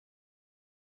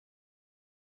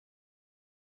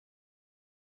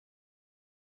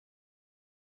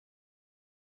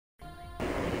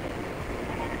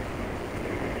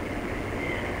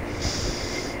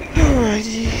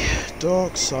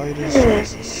Darksiders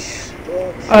Genesis.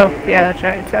 Oh, yeah, that's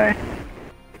right, sorry.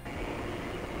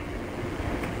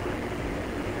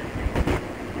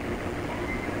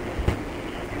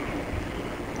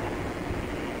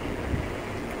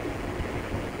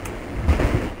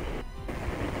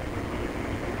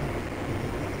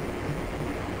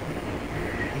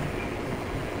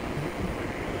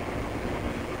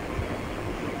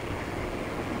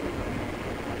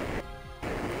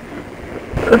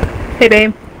 Hey,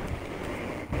 babe.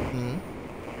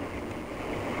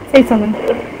 Say something.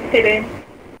 Hey, babe.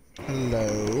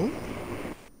 Hello?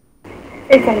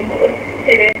 Say something.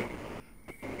 Hey, babe.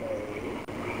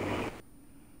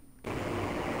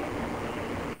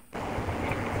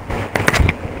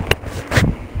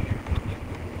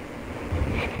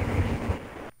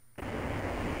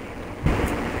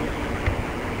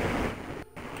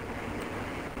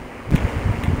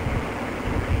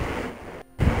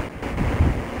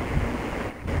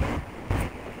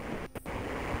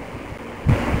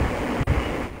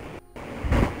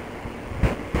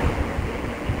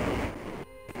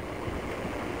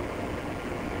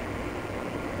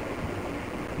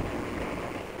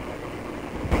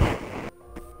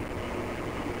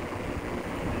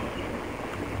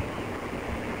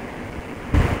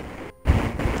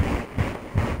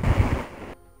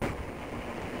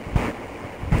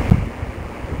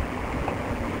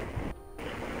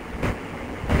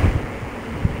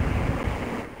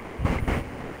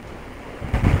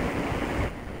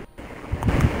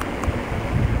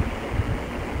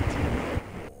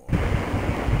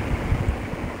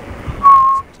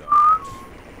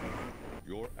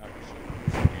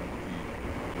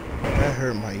 That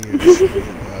hurt my ears.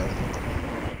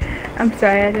 I'm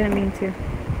sorry, I didn't mean to.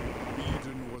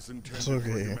 It's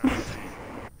okay.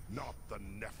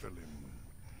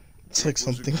 It's like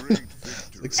something.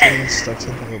 It's like someone stuck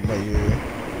something up my ear.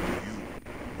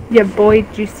 Your boy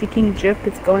Juicy King Drip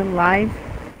is going live.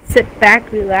 Sit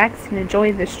back, relax, and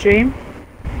enjoy the stream.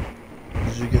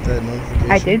 Did you get that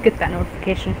notification? I did get that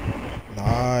notification.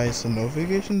 Nice. The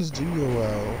notifications do go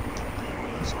well.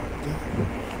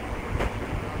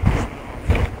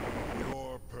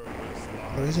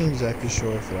 I wasn't exactly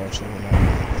sure if it actually went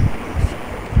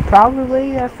out.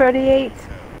 Probably 38.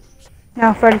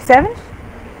 No, 37?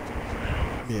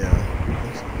 Yeah.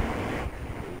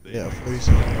 Yeah,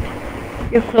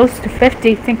 47. You're close to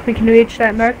 50. Think we can reach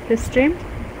that mark this stream?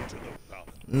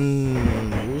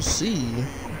 We'll see.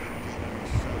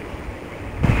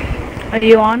 Are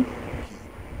you on?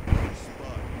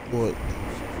 What?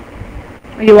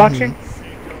 Are you watching?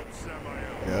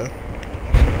 Yeah.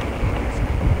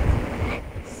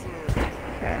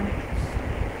 Okay.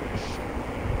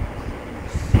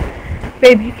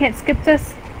 Babe, you can't skip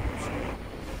this?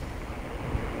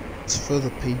 It's for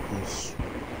the people's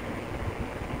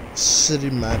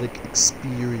cinematic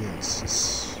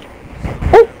experiences.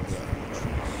 Oh!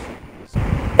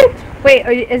 Wait,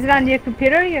 is it on your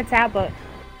computer or your tablet?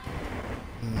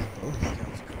 Both.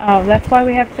 Oh, that's why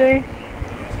we have to.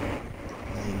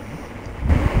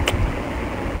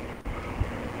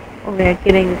 Oh, we're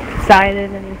getting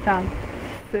excited anytime.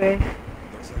 Three.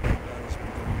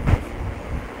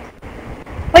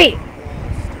 Wait!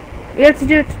 We have to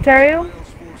do a tutorial?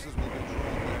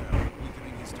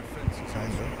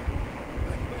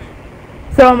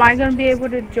 So am I going to be able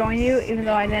to join you even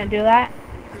though I didn't do that?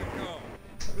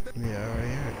 Yeah, right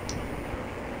here.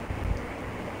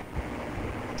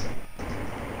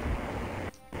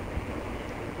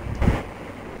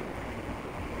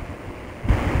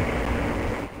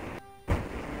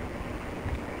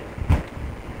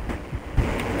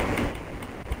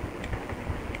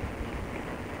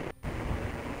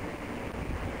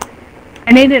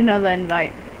 I need another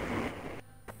invite.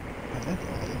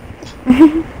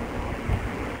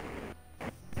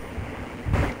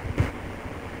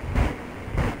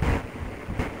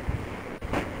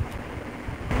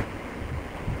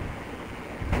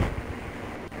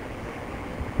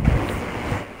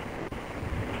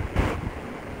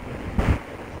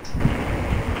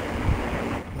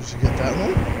 Did you get that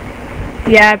one?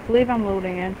 Yeah, I believe I'm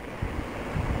loading in.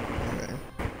 Okay.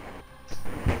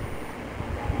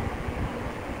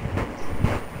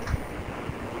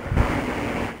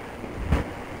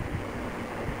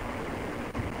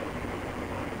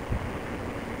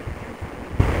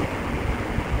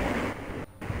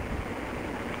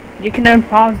 You can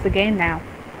unpause the game now.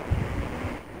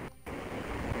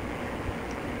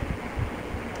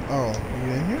 Oh,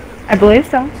 you in here? I believe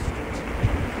so.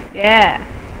 Yeah.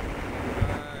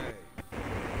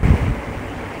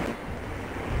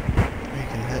 You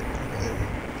can hit.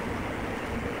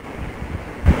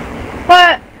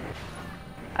 What?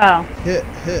 Oh. Hit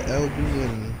LB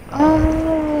and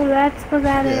Oh, that's what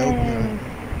that Yeah, is.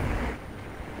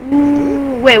 do it.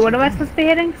 Ooh, wait, what am I supposed to be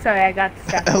hitting? Sorry, I got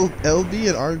distracted. LB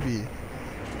and RB.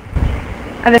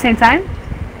 At the same time?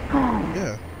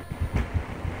 Yeah.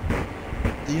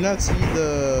 Do you not see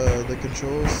the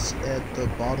controls at the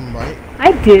bottom right?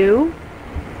 I do.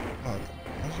 Oh, okay.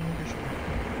 I was making sure.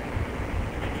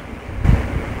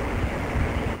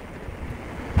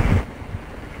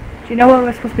 Do you know where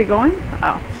we're supposed to be going?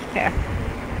 Oh, yeah.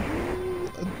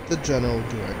 The general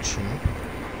direction.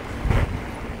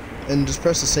 And just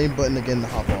press the same button again to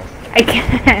hop off. I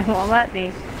can't. Won't let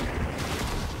me.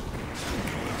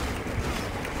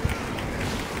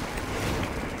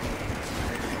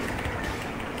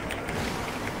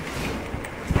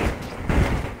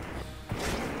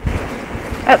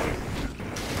 Oh.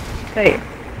 There.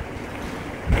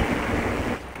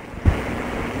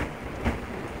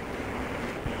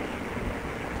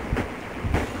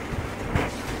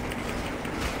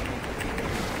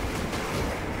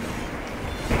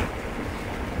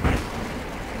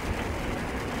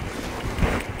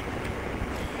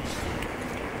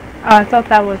 Oh, I thought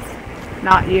that was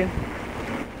not you.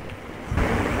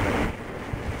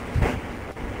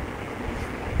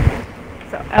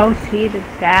 So LT to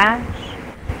dash.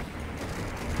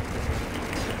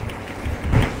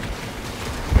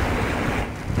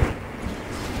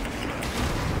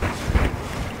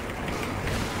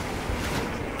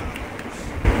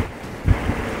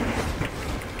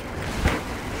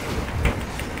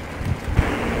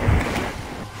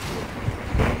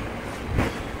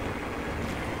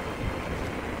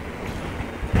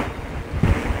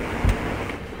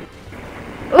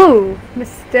 Ooh,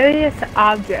 mysterious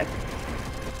object.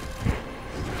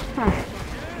 Huh.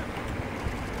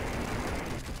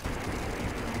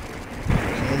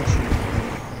 Can't shoot.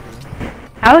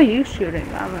 How are you shooting?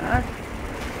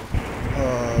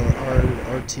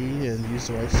 RT and use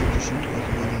the right stick to shoot like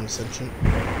you did in Ascension.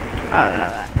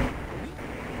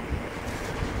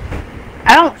 I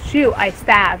don't shoot, I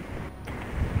stab.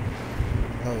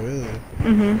 Oh, really?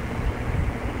 Mm-hmm.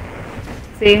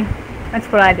 See? That's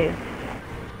what I do.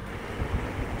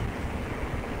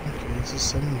 Okay, this is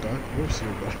some dark horse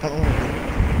here, but I don't want to do it.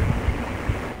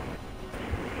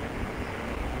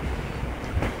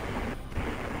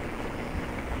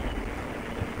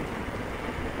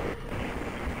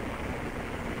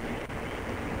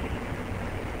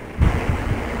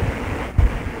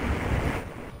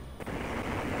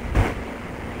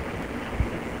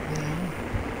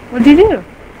 What'd you do?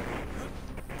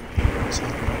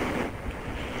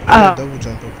 Oh. Double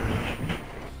jump over here.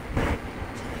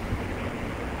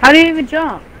 How do you even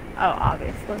jump? Oh,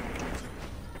 obviously.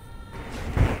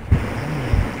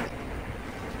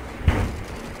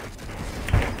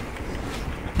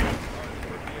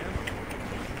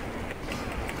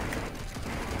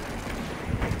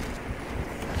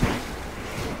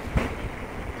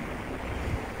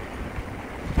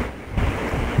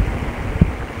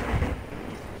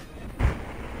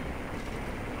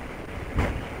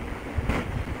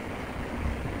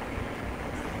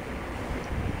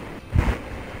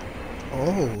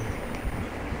 Oh.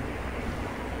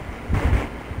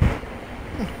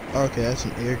 Okay, that's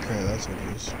an aircraft, that's what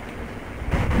it is.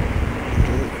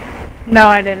 No,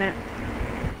 I didn't.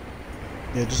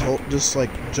 Yeah, just like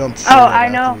jump straight. Oh, I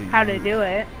know how to do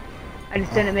it. I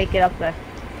just didn't make it up there.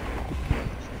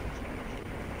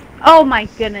 Oh my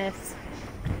goodness.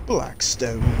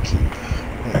 Blackstone Keep.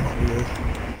 Oh,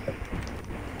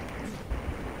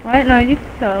 What? No, you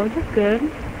can go. You're good.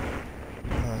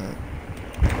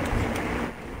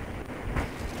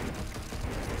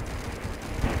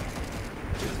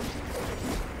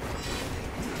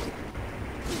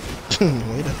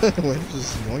 Alright. Wait to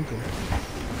just yoink him.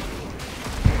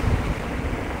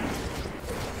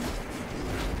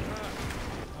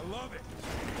 I love it.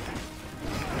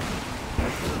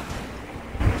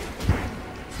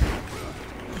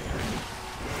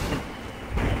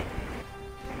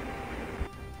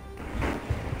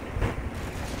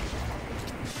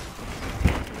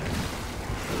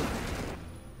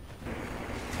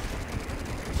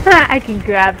 I can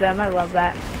grab them. I love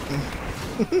that.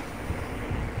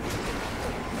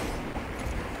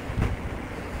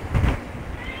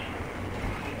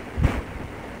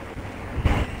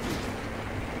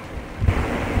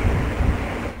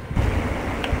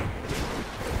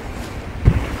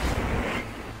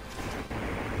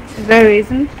 Is there a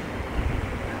reason?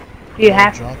 Do you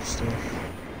have to? Drop stuff.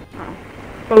 Oh.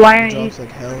 But why aren't you? Drops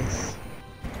like health.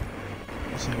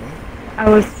 You see what? I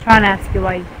was trying to ask you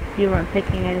why you weren't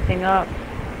picking anything up.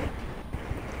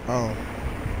 Oh.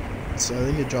 So I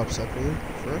think it drops separately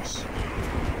first.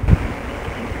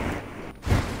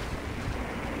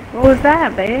 What was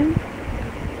that, babe?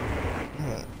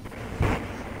 What?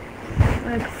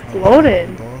 It Oh,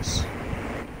 exploded. boss.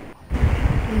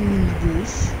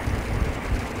 Goose.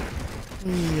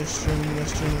 Mister.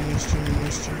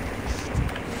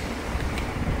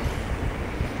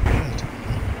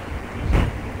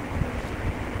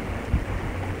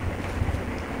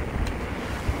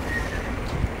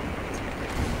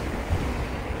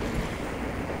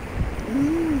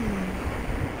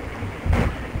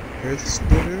 Earth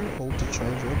splitter, hold to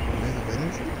charge up a wave of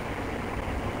energy.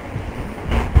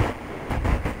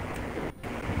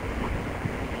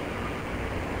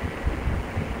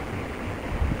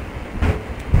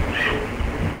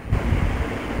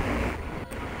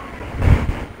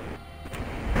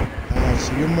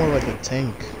 So you're more like a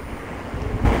tank.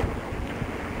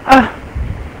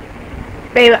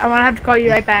 Babe, I'm gonna have to call you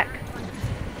right back.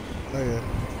 Oh yeah.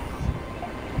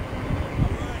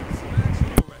 Alright, some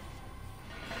action already.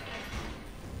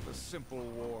 A simple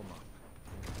warm-up.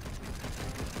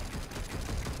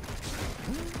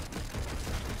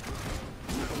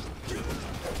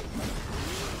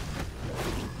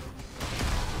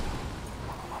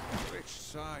 Which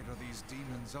side are these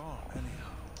demons on,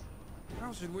 anyhow?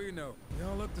 How should we know? They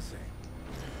all look the same.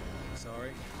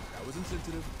 Sorry, that was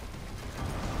insensitive.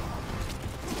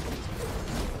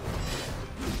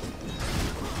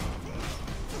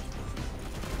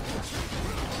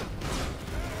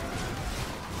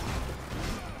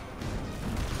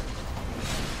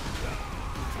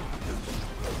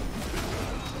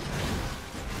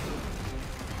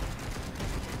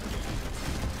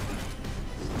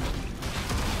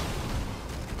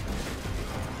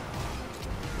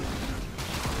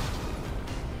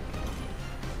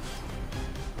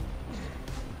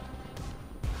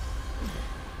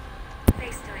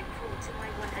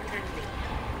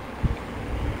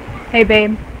 Hey,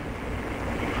 babe.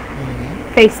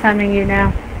 FaceTiming you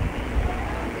now.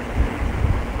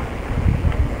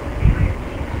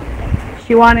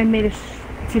 She wanted me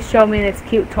to show me this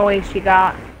cute toy she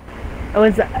got. It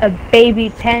was a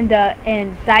baby panda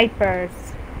in diapers,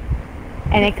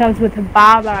 and it comes with a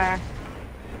bobber.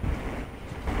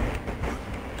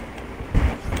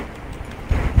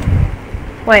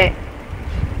 Wait,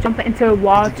 jump into a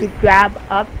wall to grab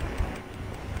up.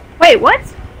 Wait, what?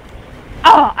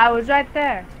 Oh, I was right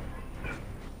there.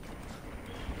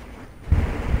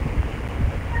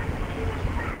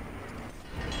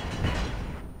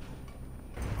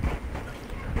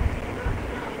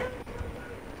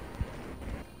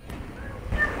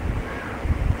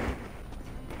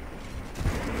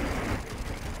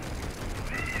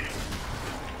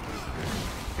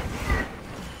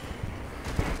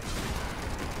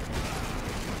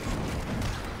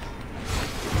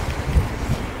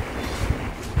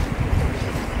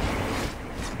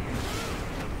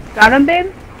 Got him,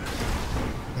 babe?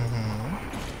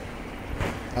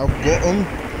 I'll get him.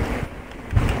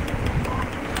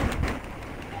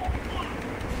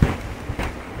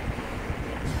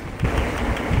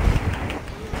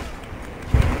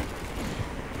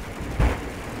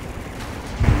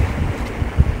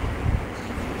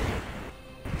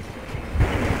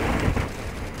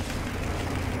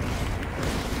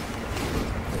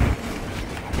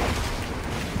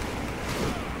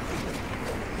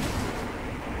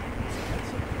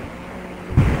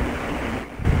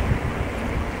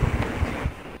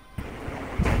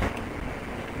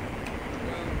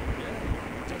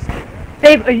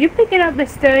 Babe, are you picking up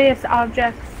mysterious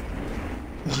objects?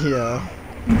 Yeah.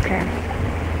 Okay.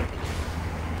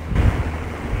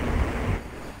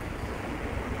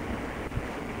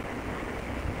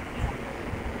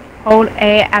 Hold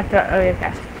A after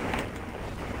okay.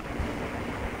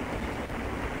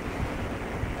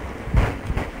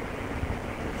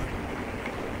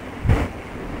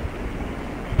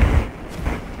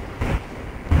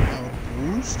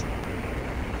 Outpost?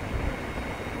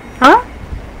 Huh?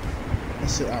 I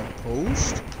said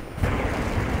outpost? I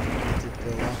think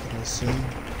they're locking us in.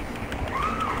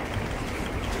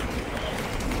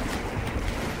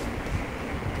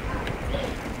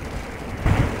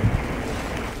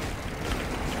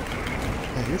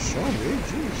 Man, you're strong, dude.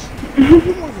 Jeez.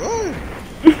 Oh my god.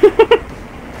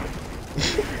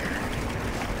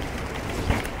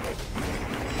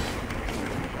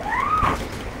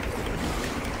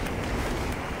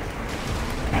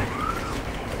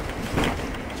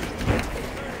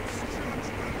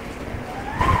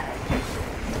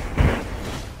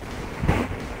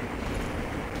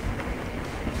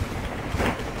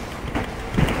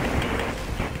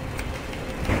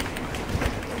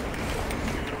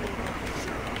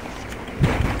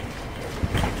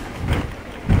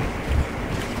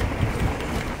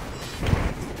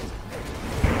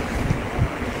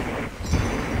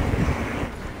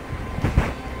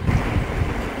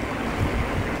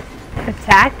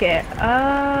 Attack it.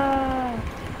 Oh.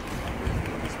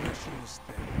 This mission is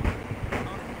thin.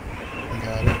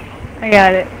 Got it. I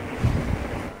got it.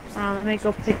 Let me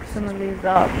go pick some of these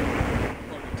up.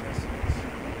 Party Tesseract.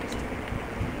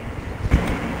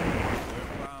 We're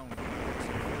bound.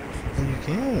 Oh, you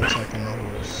can attack on the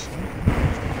horse.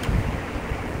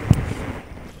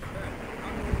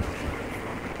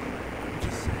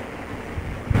 Just saying.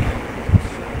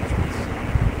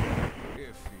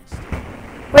 If he's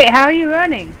Wait, how are you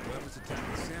running? whoever's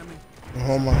attacking Sammy, I'll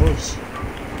hold my horse.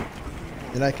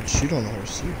 Then I can shoot on the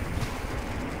horse too.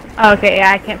 Oh, okay,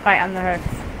 yeah, I can't fight on the horse.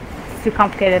 It's too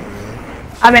complicated. Really?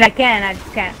 I mean, I can, I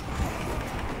just can't.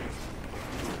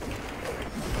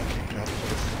 Not the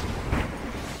horse.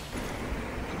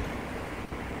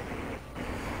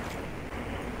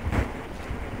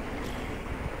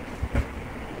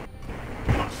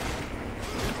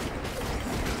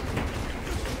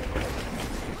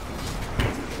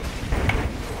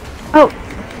 Oh,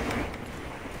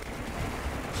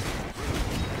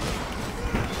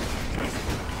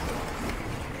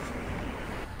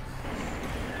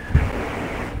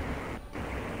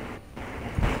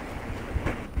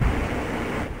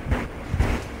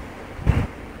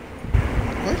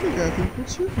 Why do you got people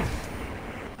too?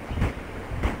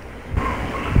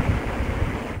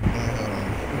 Hold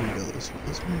on, before we go this way,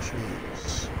 let's make sure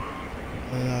this.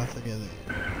 I'm not thinking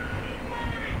that.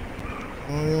 I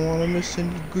don't even want to miss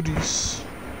any goodies.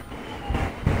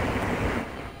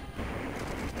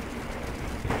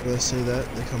 Did I say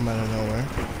that? They come out of nowhere.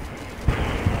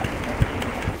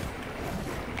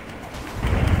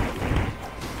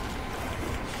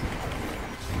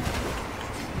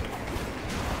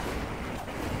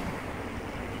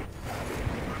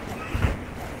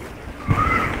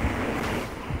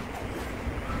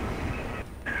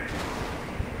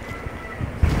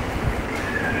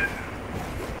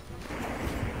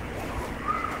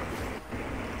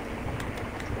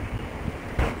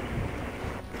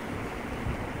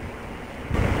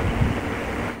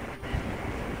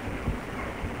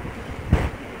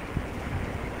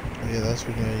 Yeah, that's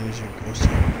when you use your ghost.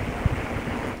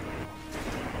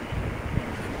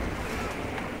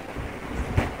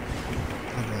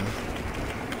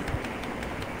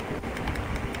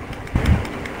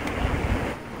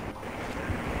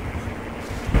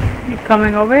 you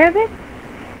coming over here, babe?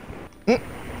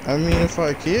 I mean, if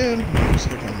I can. Looks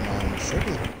like I'm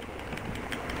struggling.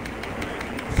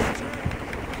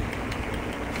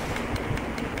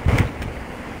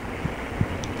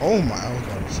 Oh my, I was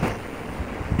about to say.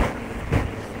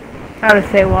 How to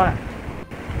say what?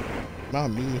 Not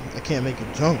me. I can't make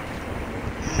a jump.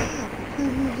 I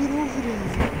can't even get over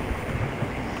there.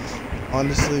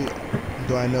 Honestly,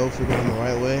 do I know if we're going the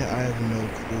right way? I have no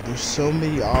clue. There's so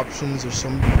many options. There's so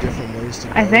many different ways to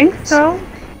go. I think It's so. like,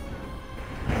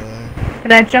 yeah.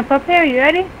 Can I jump up here? You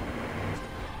ready?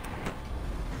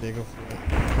 Yeah, go for it.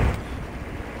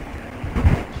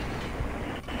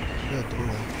 Yeah, do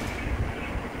it.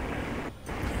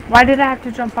 Why did I have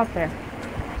to jump up there?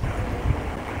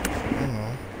 I don't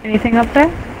know. Anything up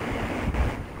there?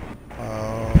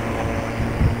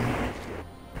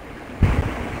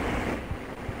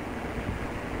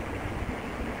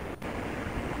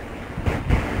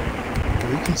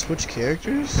 We can switch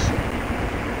characters?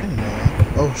 I didn't know.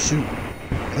 Oh shoot.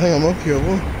 I think I'm up here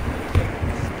alone.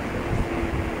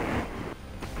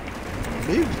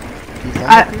 Babe, you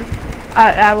found up here?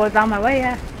 I was on my way,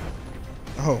 yeah.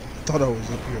 Oh, I thought I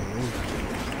was up here alone.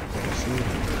 Oh, shoot.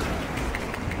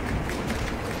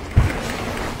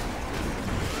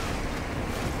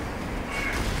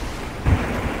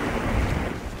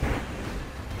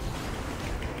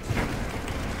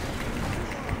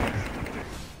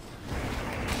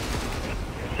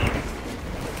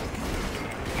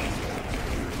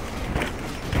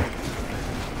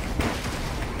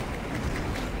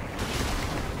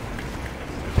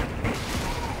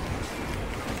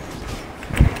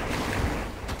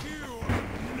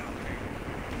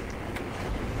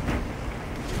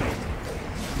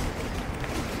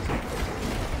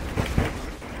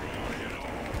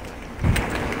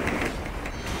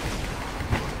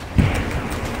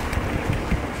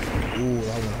 Ooh,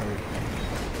 that one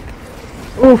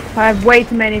hurt. Oof, I have way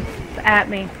too many at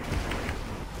me.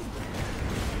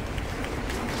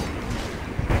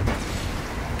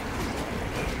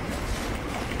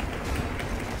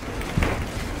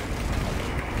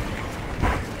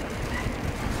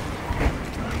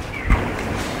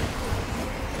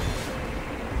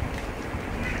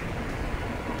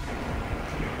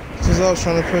 Because I was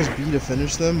trying to press B to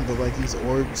finish them, but like these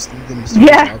orbs, the mysterious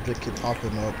Yeah. object kept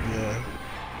popping up, yeah.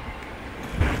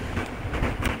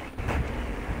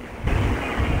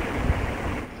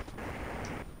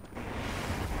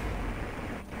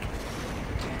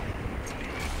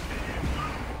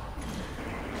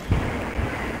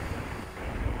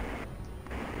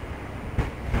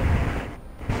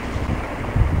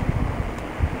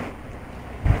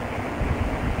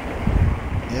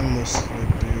 ammo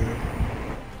selector.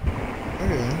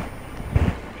 Okay.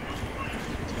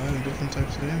 It's finding different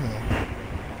types of ammo.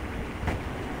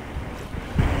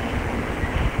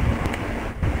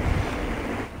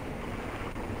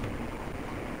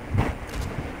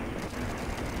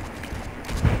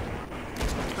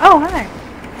 Oh, hi.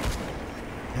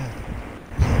 Yeah.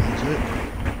 That was it.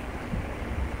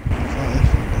 Found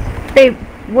info. Babe,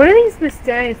 what are these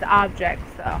mysterious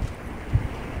objects, though?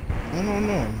 I don't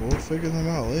know. We'll figure them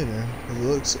out later. 'Cause it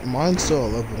looks, mine's still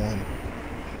at level 1.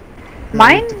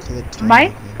 Mine,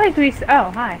 Mine? like oh,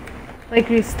 hi. Like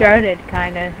restarted,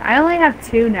 kind of. I only have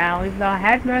 2 now, even though I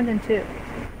had more than 2.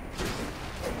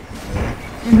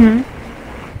 Yeah.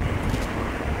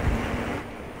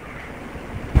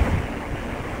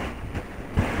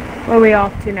 Where are we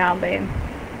off to now, babe?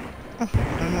 Oh,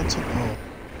 I'm not too. Oh.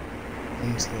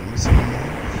 I'm just letting me see my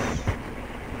mouse.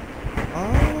 I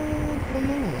don't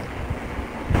know.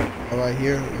 Oh, right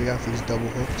here, we got these double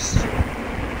hooks.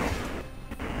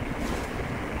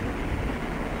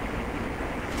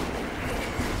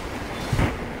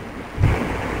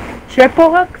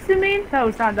 Triple hooks, you mean? That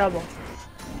was not double.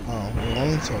 Oh, we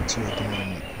only saw 2 at the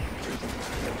moment.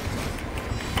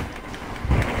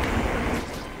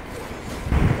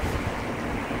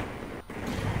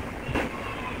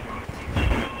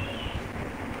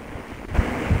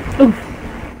 Oof.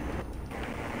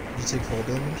 Did you take fall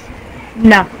damage?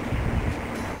 No.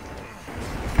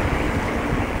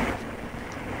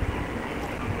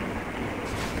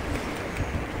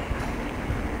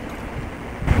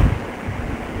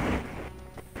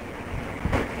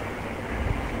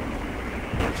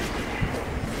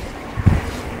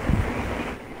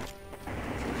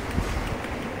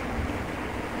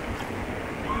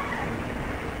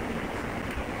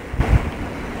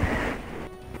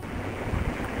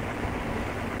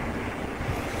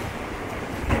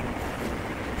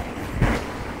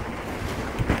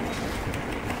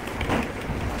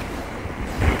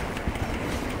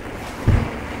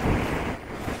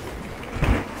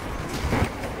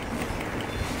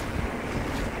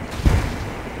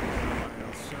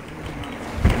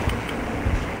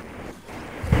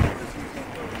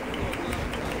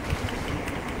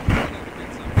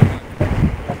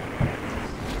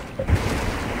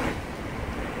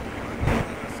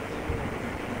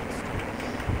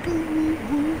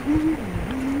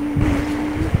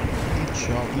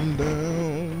 Chopping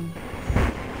down.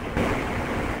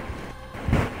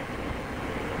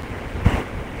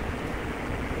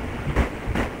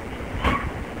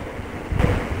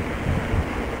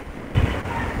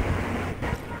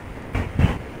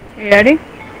 You ready?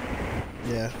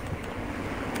 Yeah.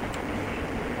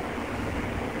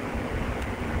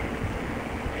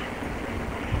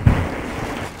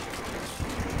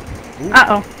 Ooh,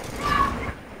 Uh-oh.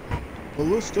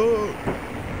 ballista.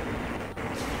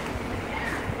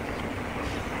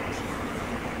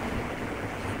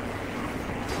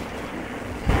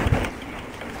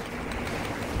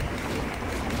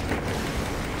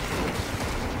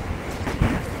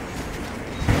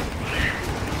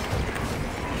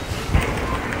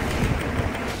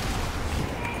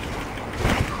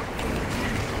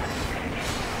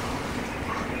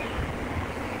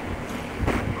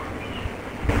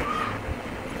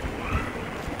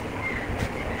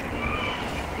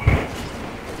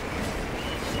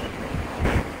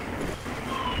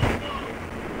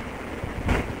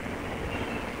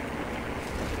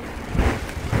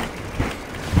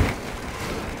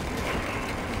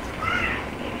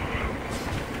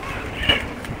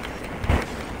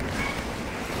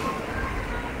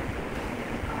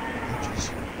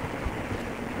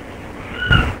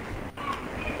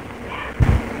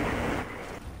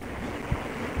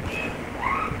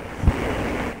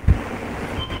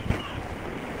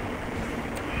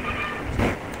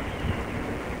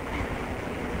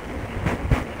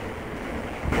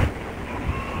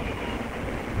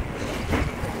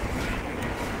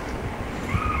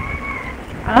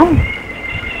 Oh.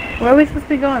 Where are we supposed to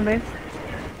be going, babe?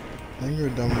 I think we're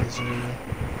done with this area.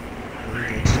 Where we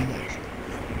go to next?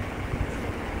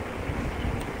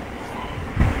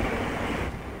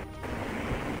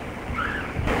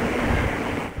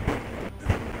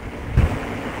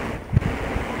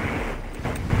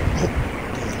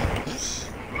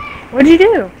 What'd you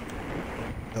do?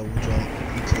 Double jump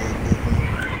into the building.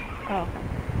 Oh.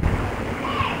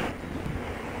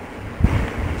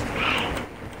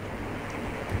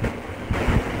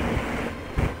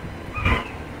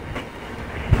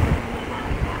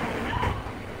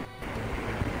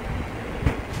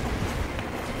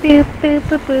 Boop, boop,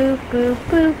 boop, boop, boop,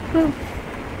 boop, boop.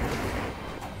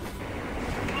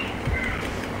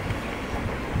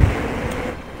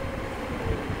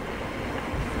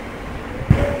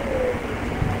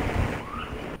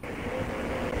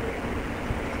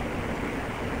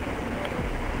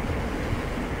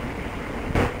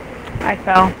 I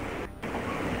fell.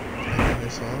 I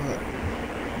saw it.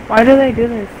 Why do they do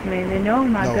this to me? They know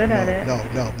I'm not No, good no, at it. no,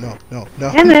 no, no, no,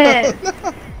 no. Damn it!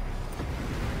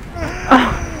 Oh,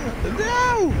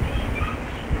 No!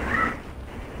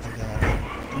 I got it.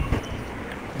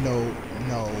 No,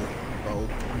 no, no,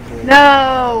 no. no!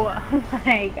 Oh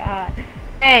my god.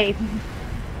 Hey!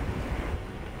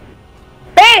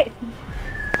 Babe!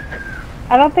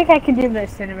 I don't think I can do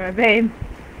this anymore, babe.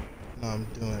 No, I'm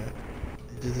doing it.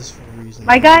 I did this for a reason.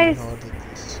 My guy is... How I did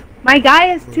this. My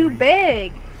guy is For a too reason.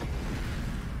 big.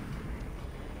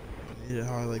 I did it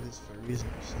how I like this for a reason.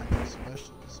 Something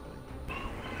special this way.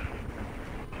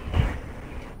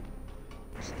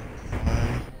 Just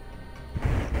fine.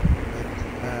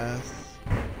 Right path.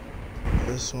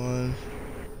 This one.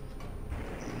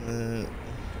 And then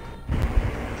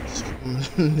just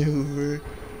maneuver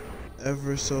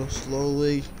ever so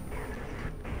slowly.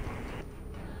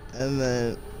 And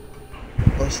then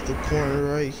bust the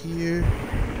corner right here.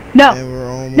 No. And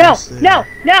we're No, almost there. no,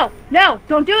 no, no.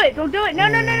 Don't do it. Don't do it. No,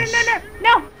 no, no, no, no, no.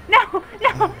 No, no,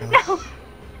 no, no.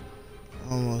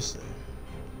 Almost there.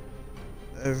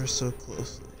 Ever so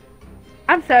closely.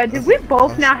 I'm sorry. Did we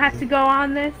both now have to go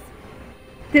on this?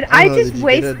 Did I don't know, just did you get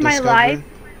waste a my discover? life?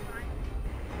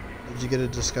 Did you get a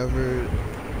discover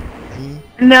thingy?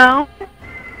 No.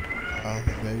 Oh,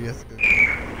 maybe you have to go.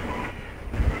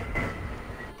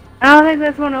 I don't think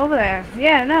there's one over there.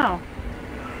 Yeah, no.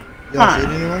 You don't Huh. see it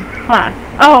anyone? Huh.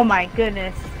 Oh my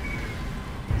goodness.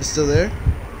 It's still there?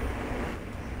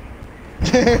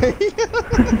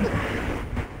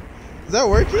 Is that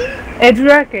working? It's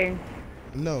working.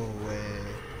 No way.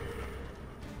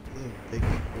 Those are big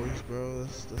boys, bro.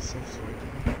 That's so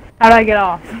working. How do I get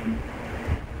off? Nah,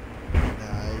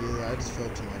 I just fell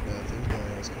to my death. There's no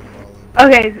way I was coming all the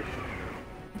way. Okay.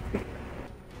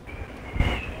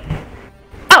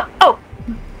 Oh, oh.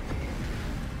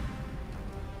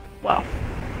 Well.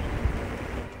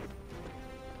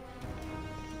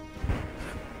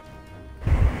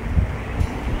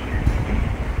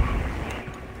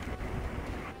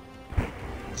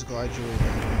 Just glide your way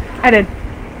down. I did.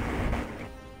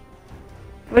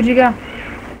 Where'd you go?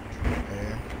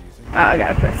 There. Oh, I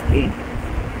gotta press B.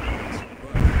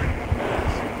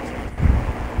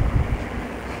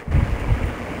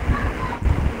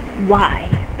 Why,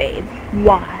 babe?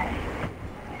 Why?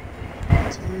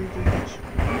 That's a weird direction.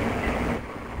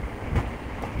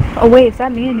 Oh wait, is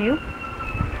that me and you?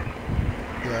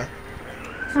 Yeah.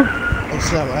 Oh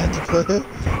snap, I had to play it.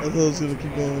 I thought I was gonna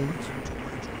keep going.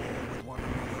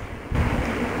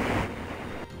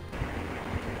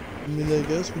 I mean, I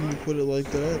guess when you put it like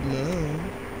that, no.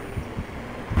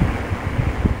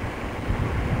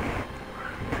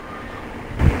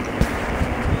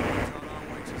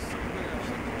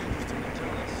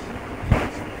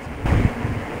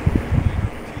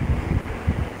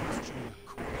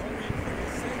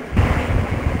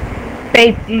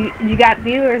 Babe, you got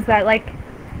viewers that like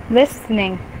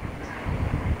listening.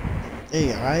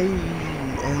 Hey, I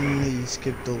only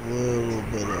skipped a little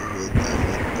bit of it.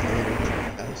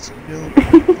 You know,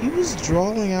 he was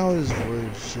drawing out his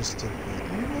words just to,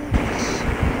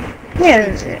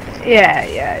 Yeah.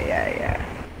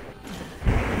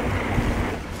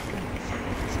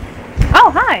 Oh,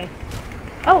 hi.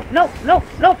 Oh, no.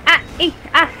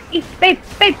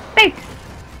 Babe.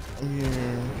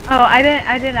 Yeah. Oh, I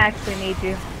didn't actually need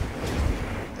you.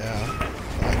 Yeah.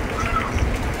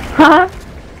 Huh?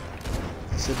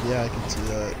 I said, yeah, I can see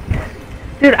that.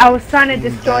 Dude, I was trying to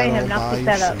Doing destroy that him, all not by to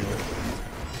set up. yourself.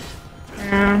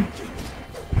 Yeah.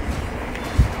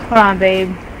 Hold on,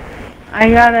 babe. I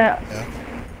gotta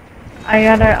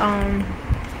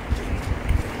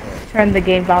turn the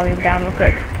game volume down real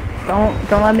quick. Don't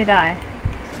let me die.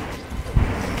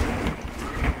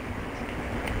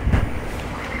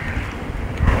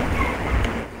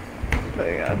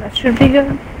 There we go. That should be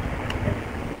good.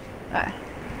 Alright.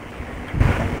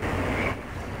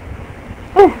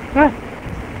 Oh, right.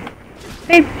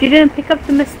 Babe, you didn't pick up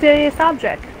the mysterious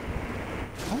object.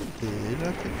 I did.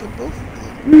 I picked up both of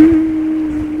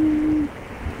them.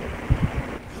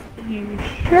 You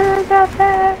sure about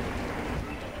that?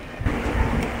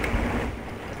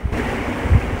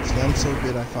 See, I'm so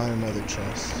good I find another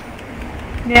chest.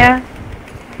 Yeah.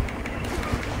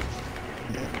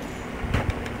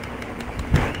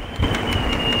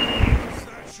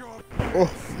 Oh,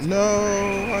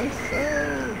 no, I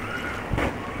fell.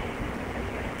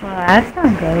 Well, that's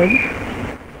not good.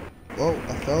 Whoa,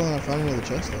 I fell and I found another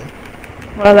chest though.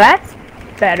 Well, that's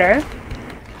better.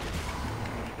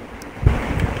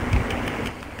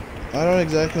 I don't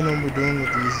exactly know what we're doing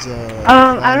with these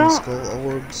I don't- skull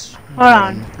orbs. Hold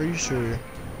on. I'm pretty sure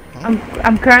Huh?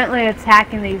 I'm currently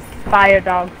attacking these fire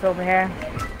dogs over here.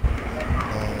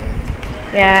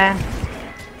 Yeah.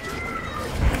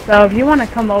 So if you want to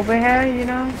come over here, you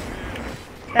know.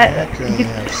 I currently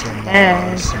have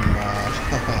some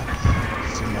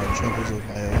troubles with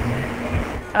my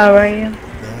own. Oh, are you?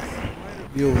 Yeah.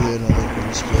 Be over there and I'll let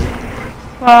you split.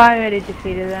 Well, I already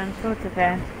defeated them, so it's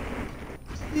okay.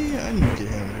 Yeah, I need to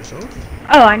get him yourself.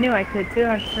 Oh, I knew I could too.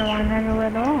 I just don't want to handle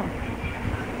it alone.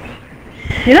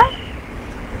 You know?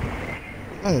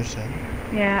 I understand.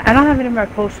 Yeah, I don't have any more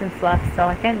potions left, so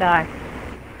I can't die.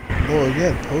 Oh, you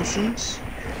have potions?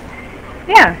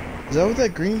 Yeah. Is that what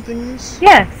that green thing is?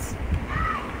 Yes.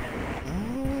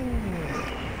 Oh.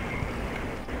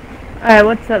 Alright,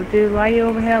 what's up, dude? Why are you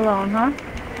over here alone, huh?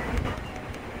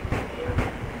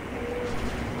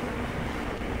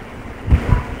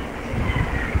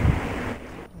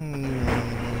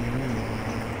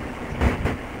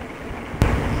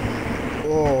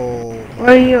 Oh.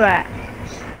 Where are you at?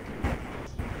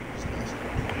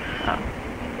 Oh.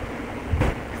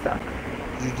 Stuck.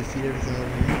 Did you defeat everything over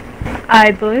here?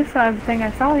 I believe so. Everything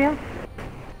I saw, yeah.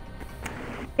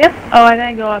 Yep. Oh, I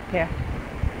didn't go up here.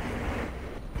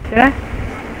 Did I?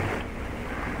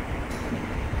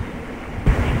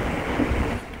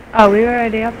 Oh, we were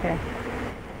already up here.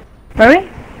 Were we?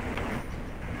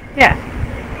 Yeah.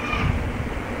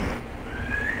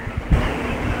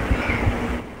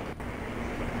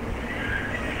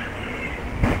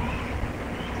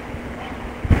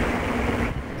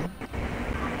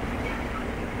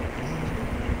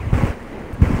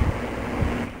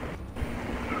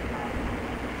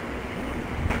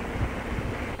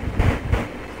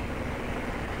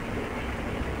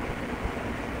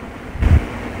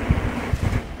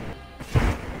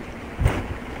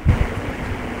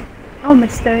 Oh,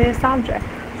 mysterious object.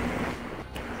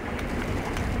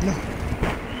 No.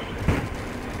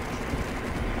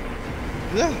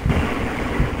 Yeah.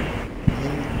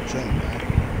 Jump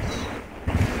backwards.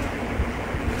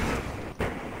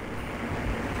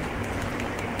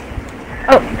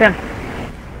 Oh, damn.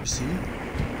 You see?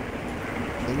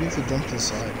 Maybe you have to jump to the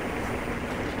side.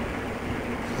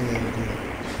 And then do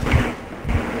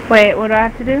it. Wait, what do I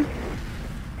have to do?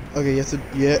 Okay, you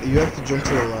have to jump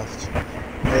to the left.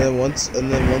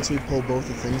 And then once we pull both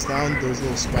the things down, those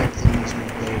little spike things will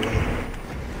go away.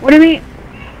 What do you mean?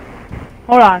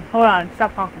 Hold on,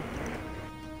 stop talking.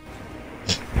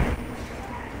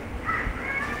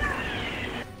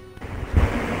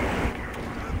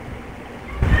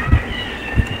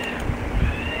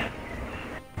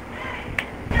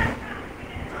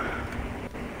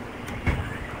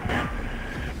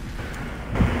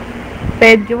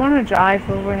 Babe, do you want to drive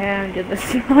over here and do this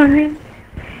for me?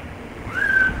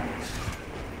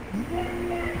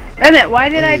 Emmett, why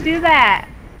did I do that?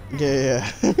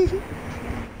 Yeah. All you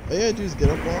gotta do is get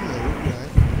up on there. You'll be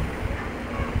alright.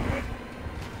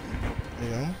 There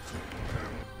you go.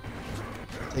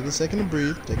 Take a second to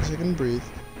breathe. Take a second to breathe.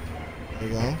 There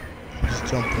you go. Just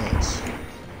jump once.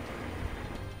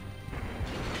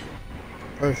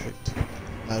 Perfect.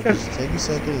 Now just take a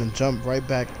second and jump right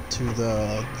back to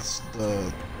the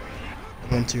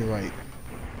one to your right.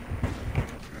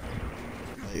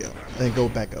 There you go. Then go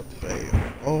back up. There you go.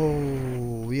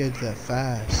 Oh, we gotta do that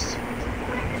fast.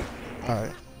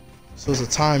 Alright. So it's a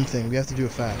time thing. We have to do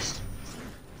it fast.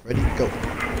 Ready? Go.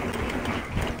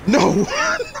 No!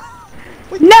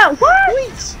 Wait. No! What?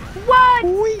 Wait! What?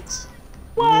 Wait!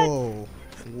 What? Whoa.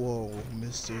 Whoa,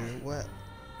 mister. What?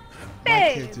 My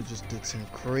Babe. character just did some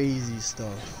crazy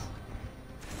stuff.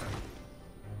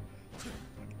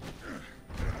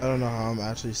 I don't know how I'm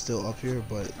actually still up here,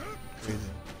 but crazy.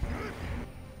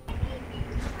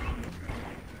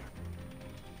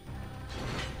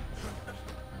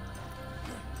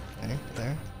 Okay,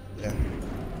 there. Yeah.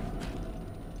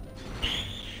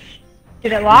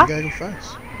 Did it lock? You gotta go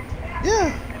fast.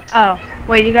 Yeah! Oh,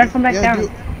 wait, you gotta come back down.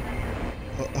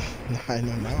 I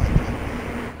know now I know.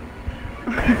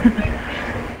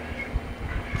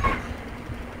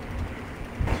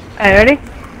 Alright, ready?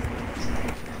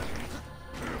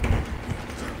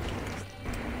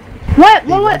 What? Hey,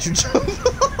 What? why'd you jump?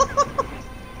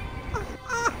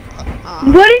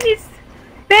 What did you...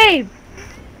 Babe!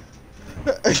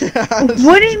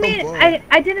 What do you mean?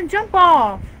 I didn't jump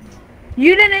off.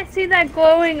 You didn't see that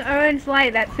glowing orange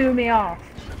light that threw me off.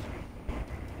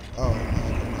 Oh,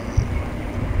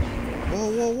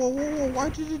 no. Whoa.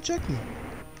 Why'd you eject me?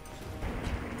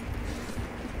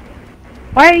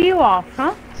 Why are you off,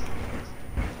 huh?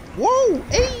 Whoa!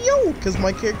 Hey, yo! Because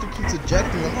my character keeps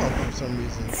ejecting off for some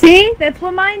reason. See? That's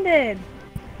what mine did.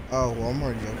 Oh, well, I'm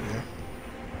already up here.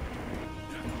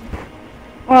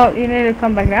 Well, you need to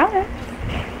come back down there.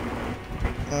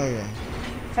 Okay.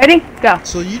 Ready? Go.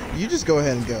 So you just go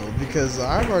ahead and go because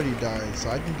I've already died, so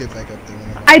I can get back up there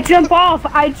whenever. I jump off.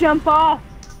 I jump off.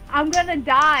 I'm gonna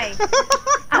die.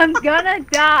 I'm gonna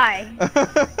die.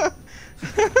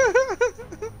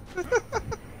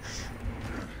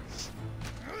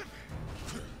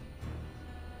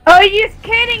 Are you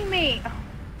kidding me?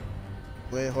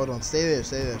 Wait, hold on. Stay there.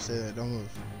 Stay there. Stay there. Don't move.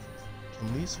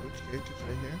 Can we switch characters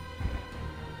right here?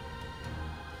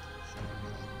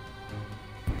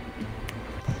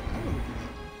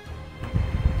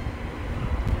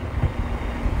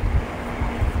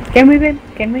 Can we, babe?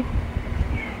 Can we?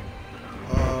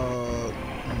 No.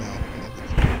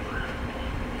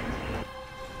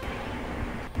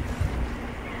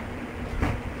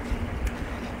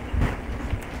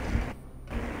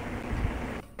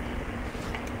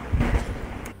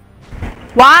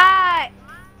 Why?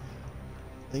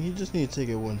 I think you just need to take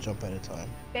it one jump at a time.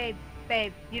 Babe,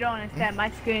 you don't understand. My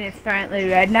screen is currently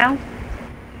red now.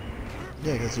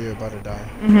 Yeah, because you're about to die.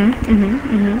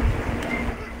 Mm-hmm.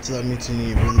 So that means you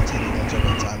need to really take it one jump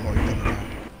at a time or you're gonna die.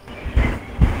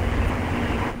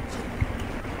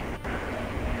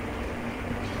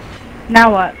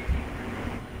 Now what?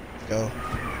 Go.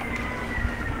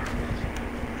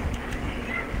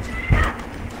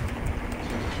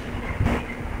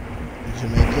 Did you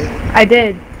make it? I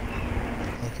did.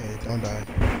 Okay, don't die.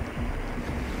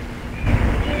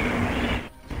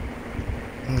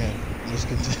 Okay, let's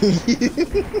continue.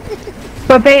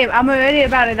 But babe, I'm already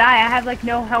about to die. I have like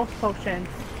no health potions.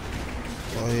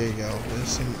 Oh, here you go. There's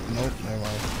some. Nope, never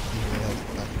mind.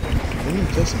 We need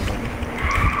to kill somebody.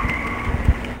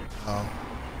 Oh.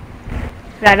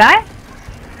 Did I die?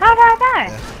 How did I die?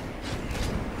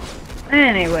 Yeah.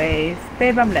 Anyways,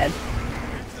 babe, I'm dead.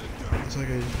 It's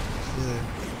okay. Yeah.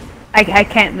 I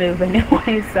can't move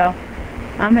anyway, so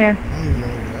I'm here. I don't even know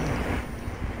where you're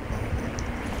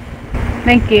at.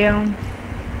 Thank you.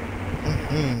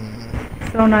 Mm-hmm.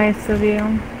 So nice of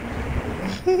you.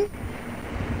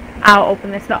 I'll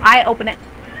open this. No, I open it.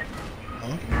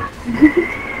 Huh?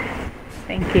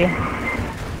 Thank you.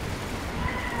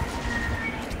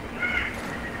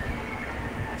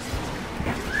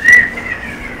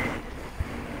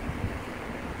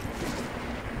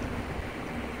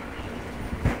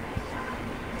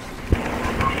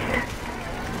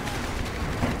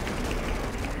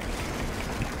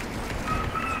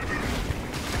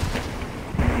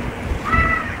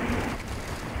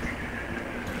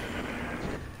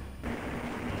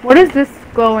 What is this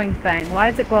glowing thing? Why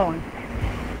is it glowing?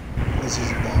 This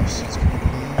is a boss. It's cool.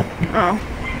 Oh.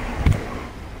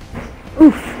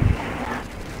 Oof.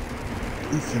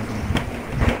 Oof indeed.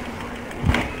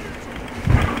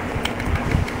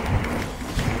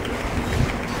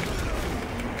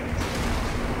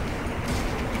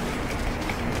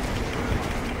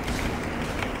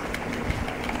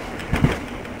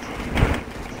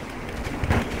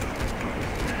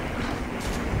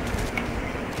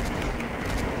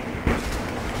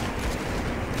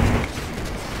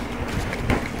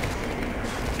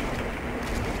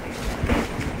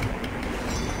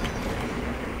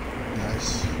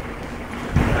 Nice.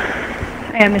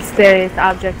 And mysterious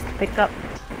objects to pick up.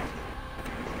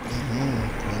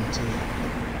 Plenty.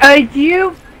 Are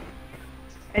you?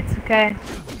 It's okay.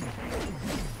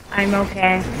 I'm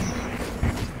okay.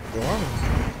 You are.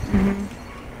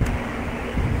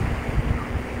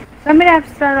 So I'm gonna have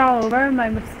to start all over my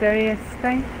mysterious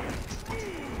thing.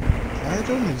 I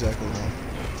don't exactly know.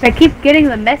 I keep getting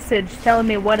the message telling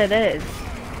me what it is.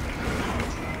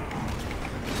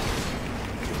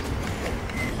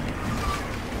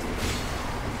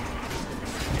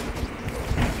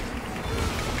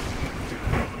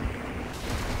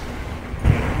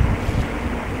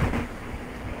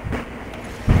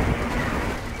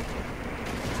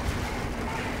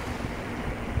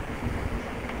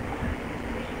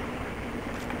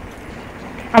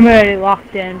 I'm already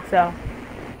locked in, so.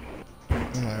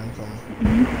 Alright, I'm coming.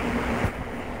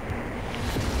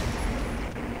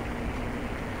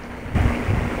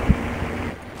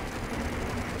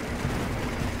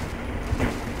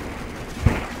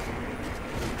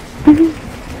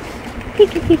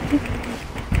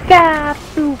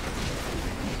 Gapu.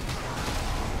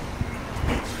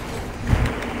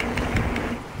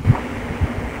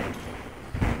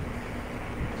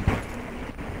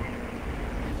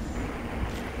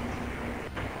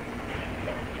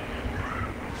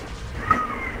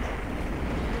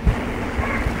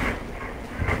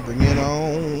 Bring it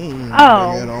on.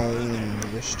 Oh. Bring it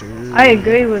on, mister. I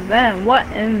agree with them. What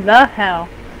in the hell?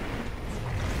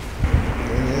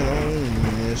 Bring it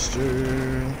on,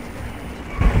 mister.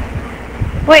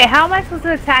 Wait, how am I supposed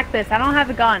to attack this? I don't have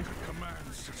a gun.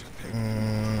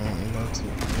 That's it.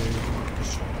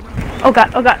 Oh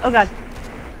god, oh god, oh god.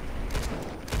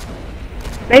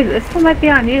 Baby, this one might be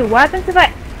on you. What happens if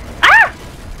I... Ah!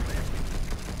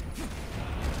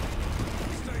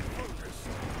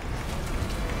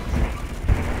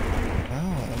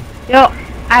 Oh. Yo,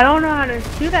 I don't know how to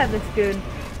shoot at this dude.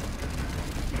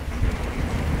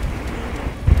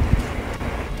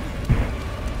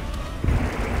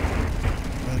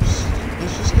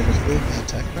 Let's just get his his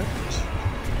attack records.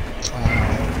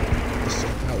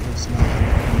 That was not.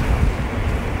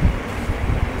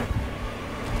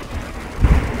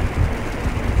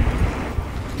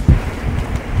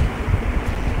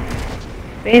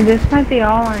 Babe, this might be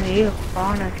all on you,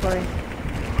 honestly.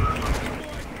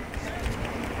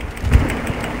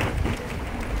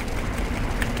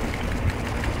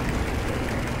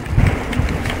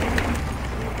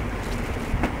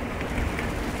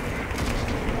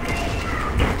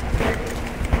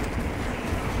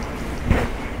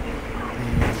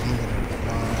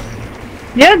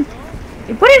 Dude,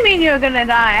 what do you mean you're gonna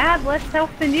die? I have less health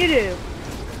than you do.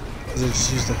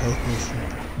 Let's use the health potion.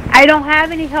 I don't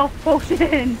have any health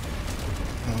potions.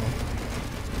 Oh.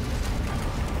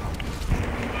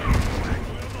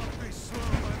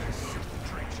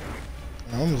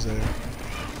 I'm almost there.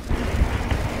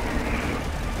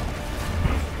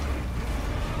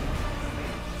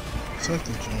 It's like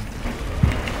the jump.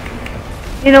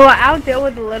 You know what? I'll deal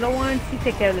with the little ones. You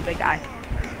take care of the big guy.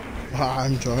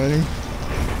 I'm trying.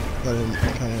 But I'm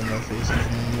kind of in my face at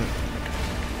the moment.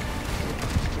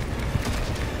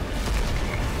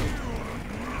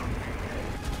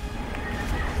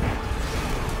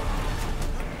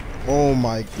 Oh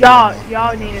my god.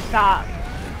 Y'all need to stop.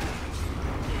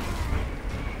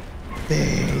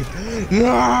 Babe.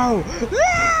 No!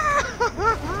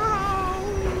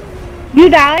 You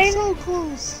died? So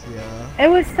close. Yeah. It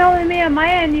was telling me on my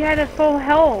end you had a full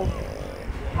health.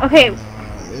 Okay. It went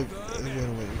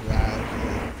away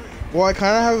rapidly. Well, I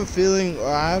kind of have a feeling,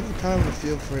 I have kind of a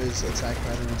feel for his attack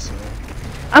pattern, so.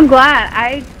 I'm glad.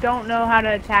 I don't know how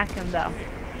to attack him though.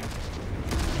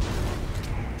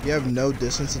 You have no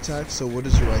distance attack, so what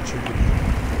does your right trigger do?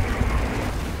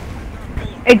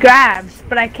 It grabs,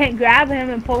 but I can't grab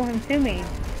him and pull him to me.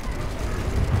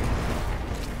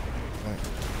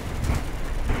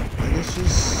 I guess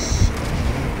just.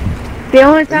 The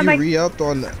only time you re-upped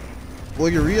on. Well,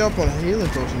 you re-up on healing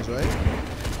potions, right?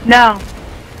 No.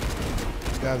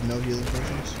 You have no healing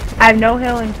potions? I have no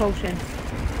healing potions.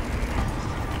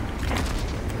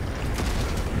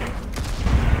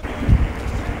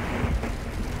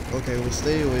 Okay, we'll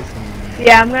stay away from you.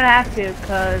 Yeah, I'm gonna have to,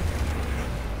 cause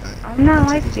I'm not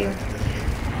like you.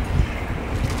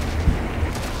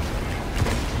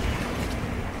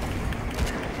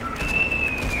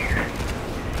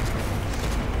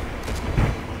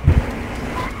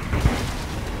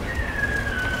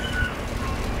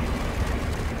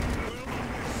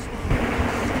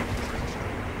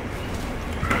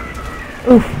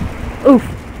 Oof. Oof.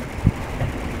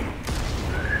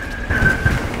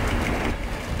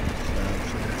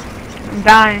 I'm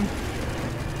dying.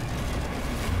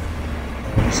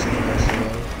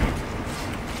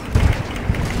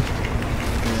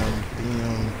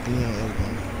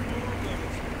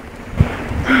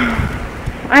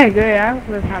 I agree, I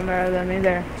was not better than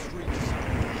either.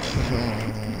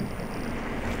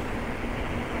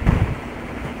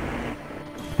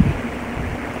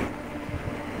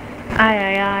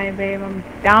 Aye, babe, I'm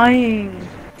dying.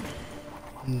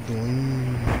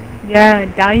 Yeah,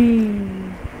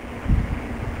 dying.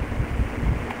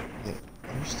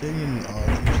 Are you staying in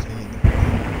you're staying in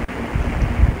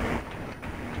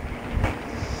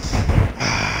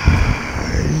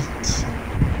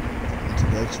the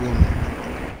next one.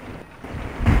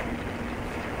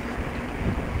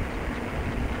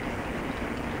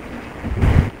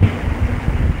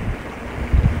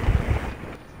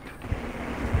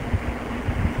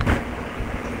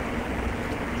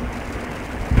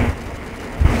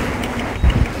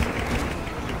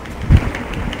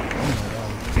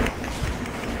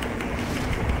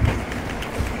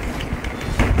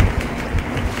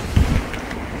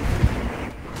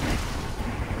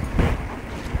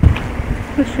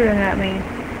 Who's shooting at me?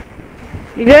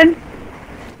 You good?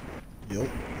 Yep.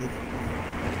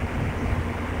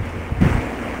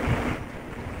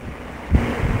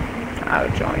 I'll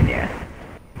join you.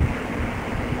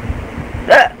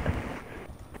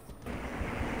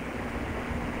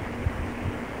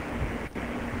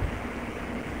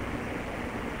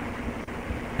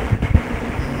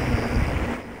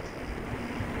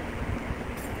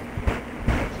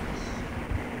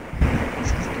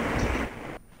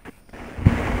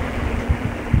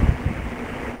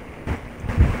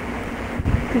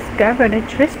 Discovered a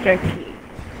Trister key.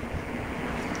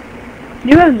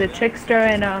 You have the trickster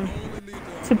in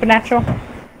Supernatural.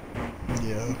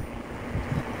 Yeah.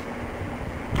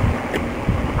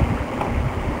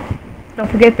 Don't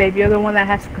forget, babe, you're the one that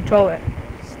has to control it.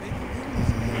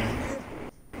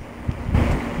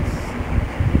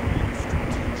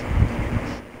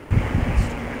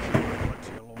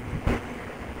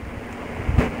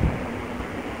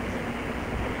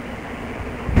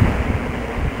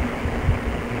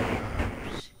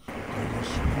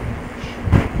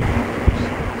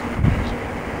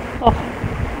 Oh.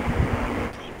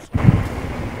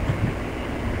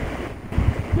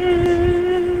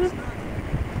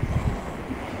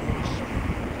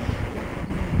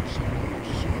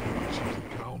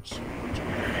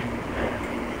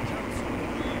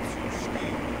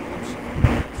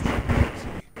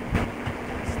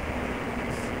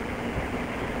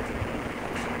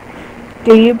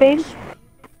 Do you, babe? What?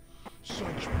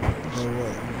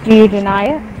 Do you deny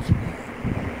it?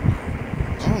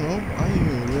 I don't know. I didn't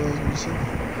even realize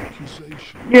what you said.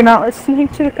 You're not listening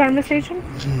to the conversation?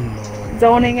 No.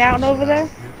 Zoning out over there?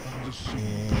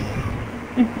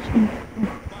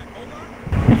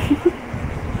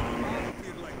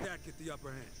 Like that get the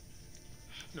upper hand.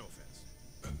 No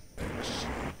offense.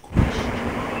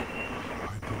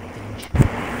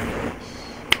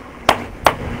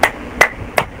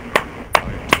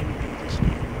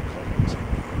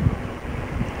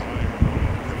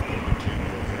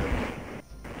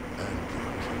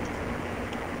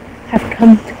 Have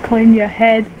come to claim your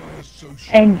head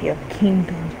and your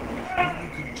kingdom.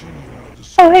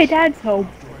 Oh, hey, Dad's home.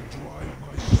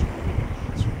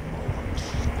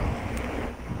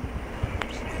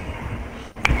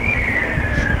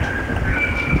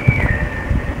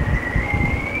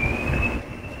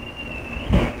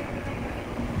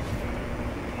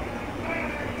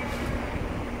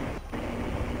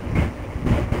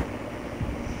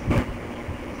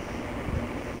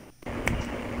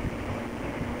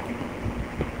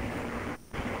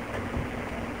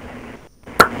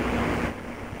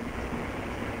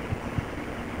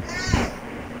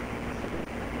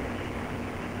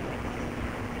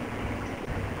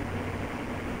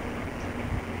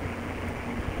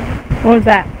 What was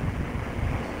that?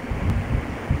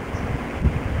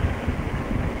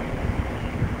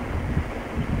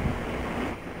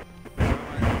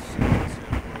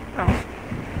 Oh.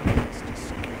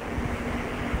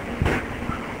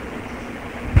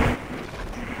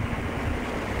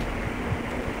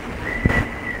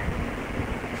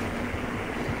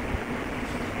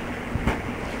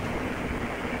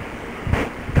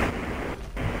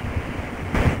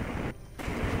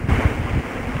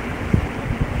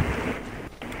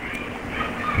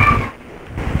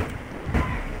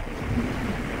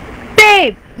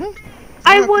 Babe!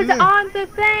 I was on the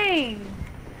thing!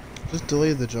 Just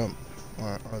delay the jump.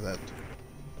 Or that.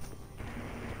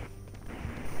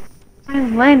 I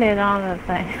landed on the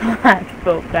thing. I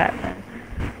spoke that then.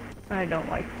 I don't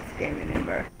like this game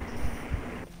anymore.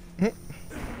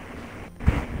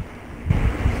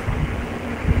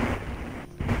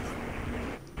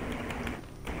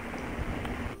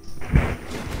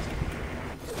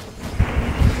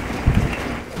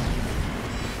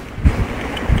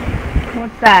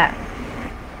 What's that?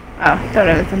 Oh, I thought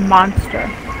it was a monster.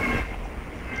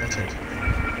 That's it.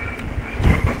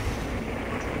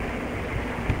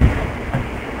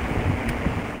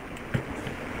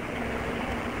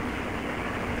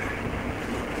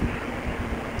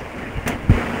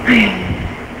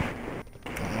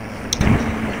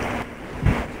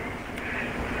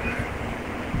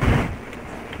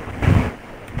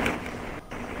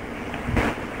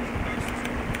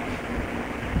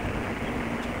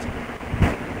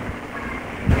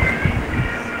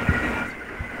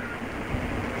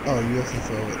 Oh, you have to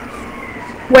throw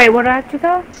it. Wait, what do I have to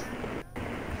go?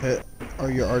 Hit or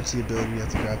your RT ability, you have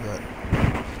to grab that.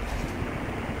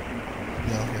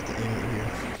 No, you have to aim it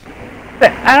here.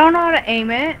 But I don't know how to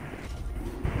aim it.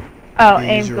 Oh, You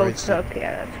use aim your goes right stick. hook.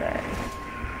 Yeah, that's right.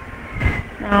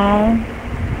 No.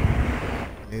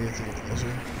 Maybe you have to get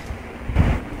closer.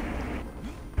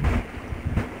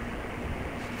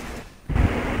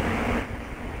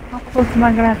 How close am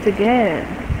I gonna have to get?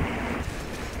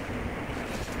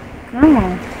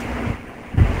 No.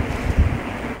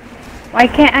 Why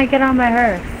can't I get on my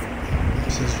hearse?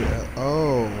 Since you're at,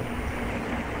 oh.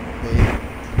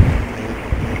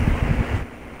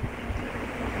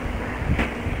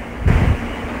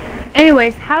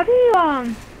 Anyways, how do you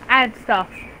add stuff?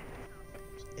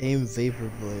 Aim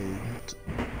vapor blade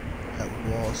at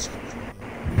walls.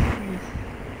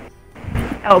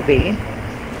 LB.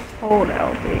 Hold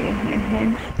LB and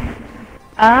hinge.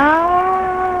 Oh.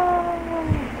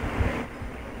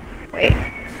 Wait.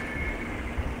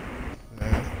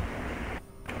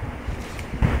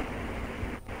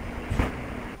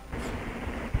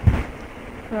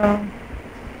 So.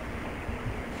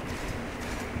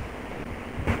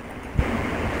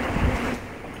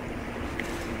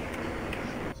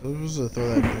 So I was supposed to throw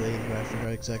that blade, but I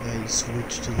forgot exactly how you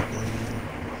switch to the blade.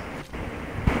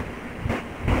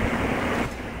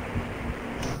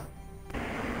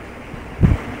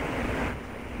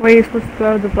 Where are you supposed to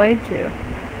throw the blade to?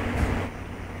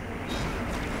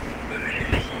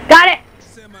 Got it!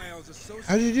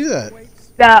 How did you do that?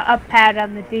 The up pad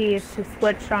on the D is to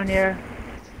switch on your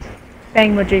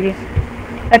thingamajiggy.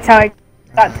 That's how I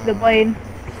got to the blade.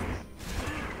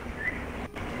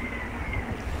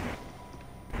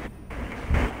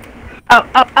 Oh,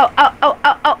 oh, oh, oh, oh,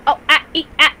 oh, oh, oh, ah, ee,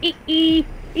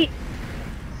 ee.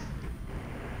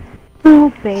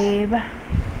 Oh, babe.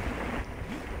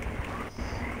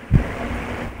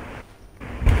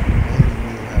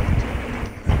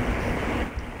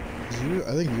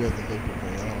 I think you have the big one.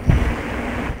 I don't know.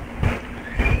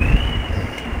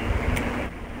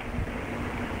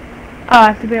 Oh, I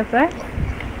have to be up there?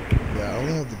 Yeah, I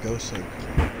only have the ghost egg.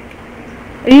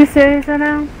 Are you serious right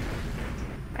now?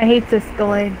 I hate this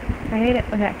delayed. I hate it.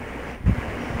 Okay.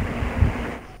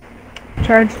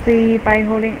 Charge 3 by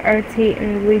holding RT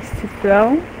and release to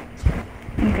throw.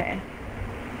 Okay.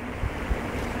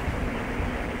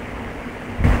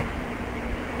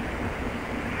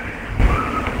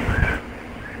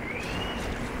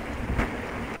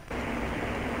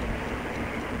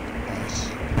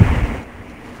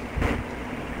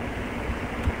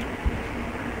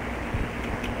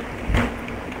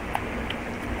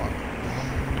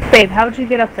 Babe, how'd you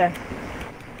get up there?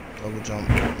 Double jump,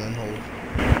 then hold.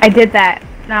 I did that.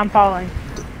 Now I'm falling.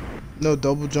 No,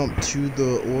 double jump to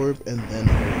the orb and then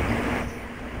hold.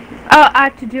 Oh, I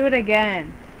have to do it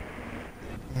again.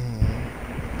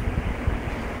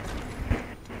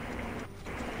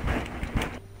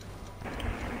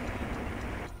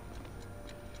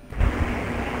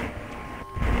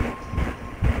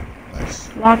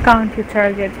 Nice. Lock on to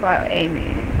targets while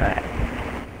aiming. Alright.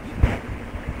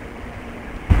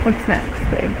 What's next,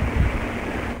 babe?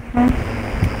 Huh?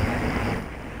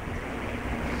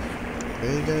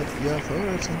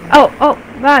 Oh, oh,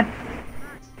 God.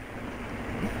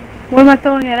 What am I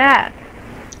throwing it at?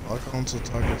 Lock onto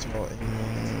targets while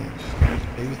aiming.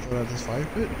 Maybe throw it at this fire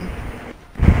pit?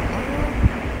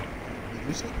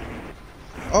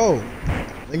 Oh!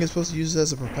 I think it's supposed to use it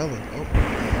as a propeller. Oh.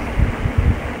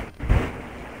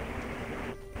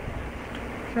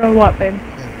 Throw what, babe?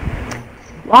 Yeah.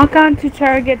 Lock on to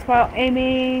targets while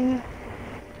aiming.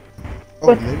 Oh,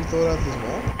 with maybe throw it at this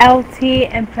wall? LT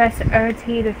and press RT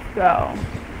to throw.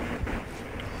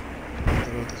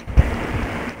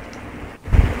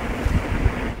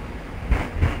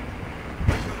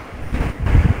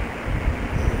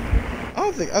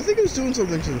 I think it was doing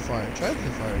something to the fire. Try the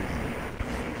fire again.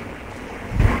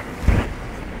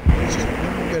 It's just, you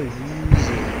gotta use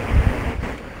it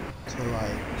to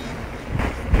like.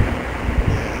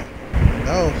 Yeah.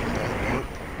 No. Nope.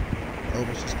 Nope,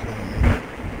 it's just killing me.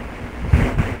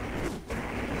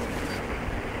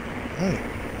 Alright.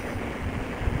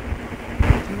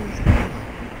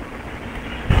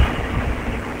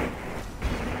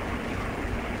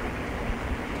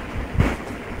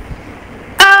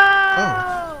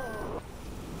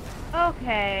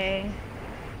 Okay.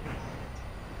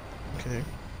 Okay.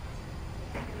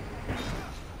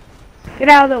 Get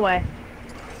out of the way.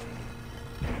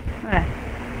 Okay.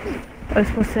 I was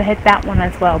supposed to hit that one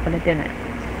as well, but it didn't.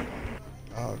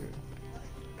 Oh, okay.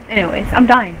 Anyways, I'm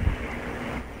dying.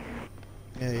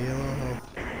 Yeah, yellow health.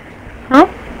 Huh?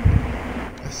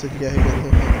 I said, yeah, yellow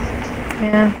health.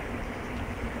 Yeah.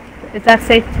 Is that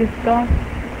safe to go?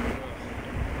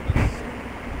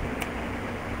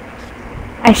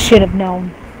 I should have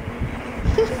known.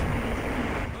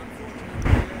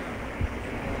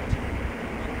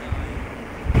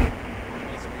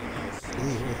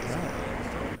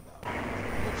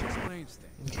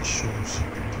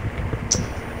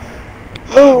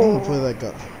 I wanna play that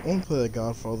God. I wanna play that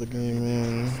Godfather game,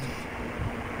 man.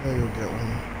 I gotta go get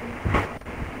one.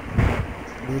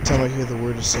 Every time I hear the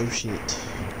word associate.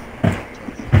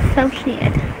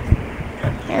 Associate.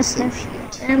 Yes, Associate.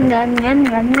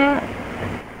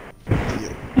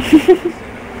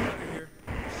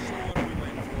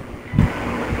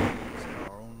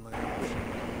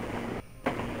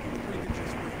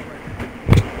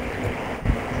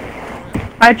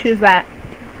 I choose that.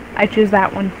 I choose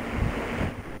that one.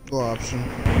 What option?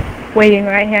 Waiting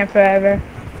right here forever.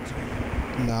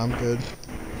 Nah, I'm good.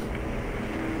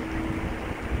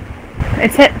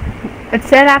 It's hit. It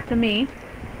said after me.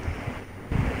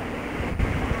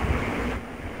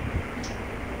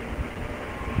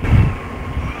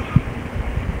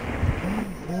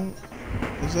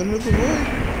 Is Is that another way?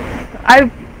 I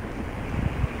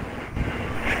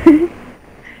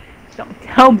don't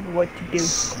tell me what to do.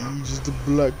 Siege of the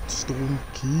Blackstone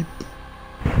Keep.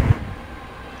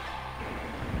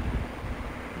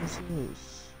 What's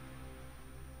this?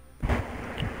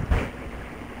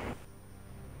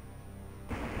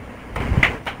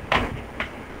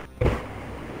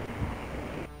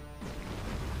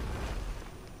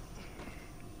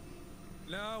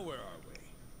 Now where are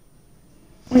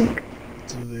we?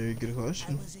 That's a very good I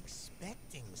question. was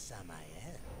expecting Samael,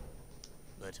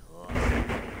 but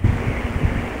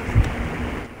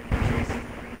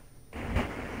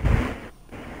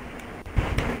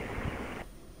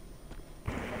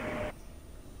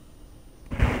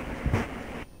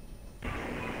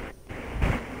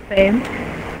Same.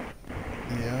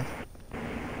 Yeah.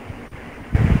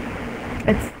 It's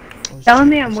Let's telling check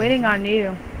me for I'm waiting on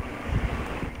you.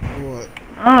 What?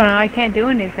 I don't know, I can't do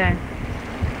anything.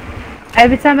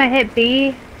 Every time I hit B,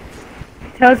 it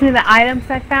tells me the items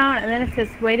I found, and then it says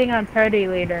waiting on party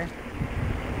leader.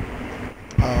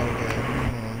 Oh, okay.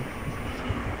 Hold on.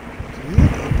 Can we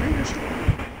like upgrade or something?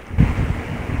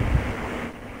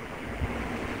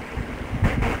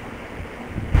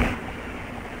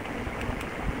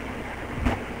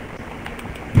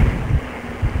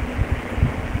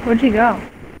 Where'd you go?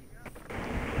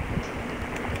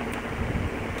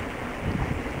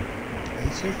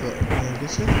 It's like I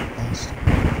guess it's monster.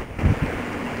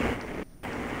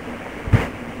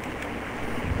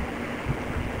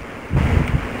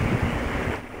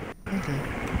 Okay.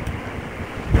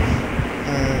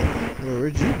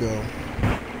 Where'd you go?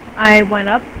 I went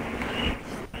up. Oh,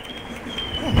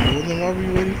 well then why were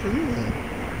you waiting for me then?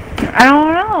 I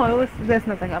don't know. There's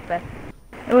nothing up there.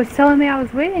 It was telling me I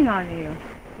was waiting on you.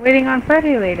 Waiting on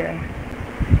Freddy later.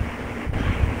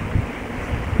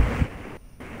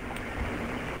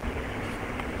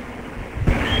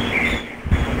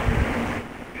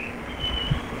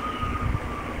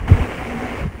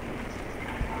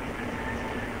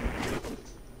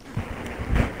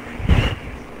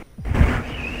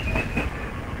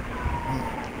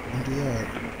 Don't do that.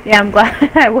 Yeah, I'm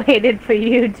glad I waited for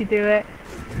you to do it.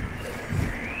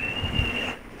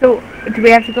 So, do we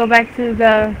have to go back to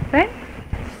the thing?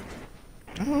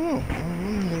 I don't know. I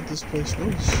don't know what this place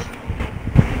was. Is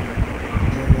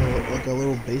that like a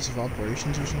little base of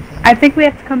operations or something? I think we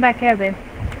have to come back here, babe.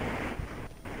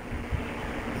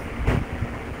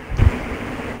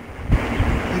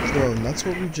 Hey, bro, and that's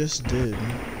what we just did. Did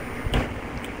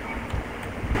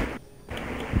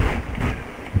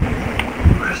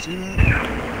we just do that?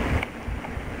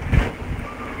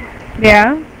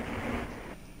 Yeah?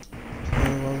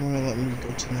 Why won't it let me go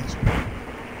to the next one?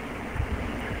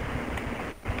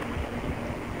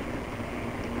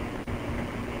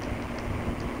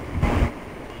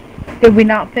 Did we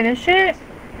not finish it? Is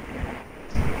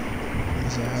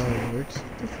that how it works?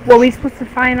 Were we supposed to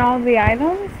find all the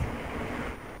items?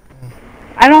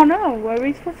 I don't know. Were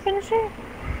we supposed to finish it?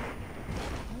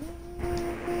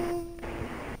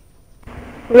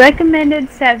 Recommended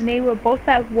 70. We're both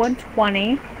at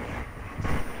 120.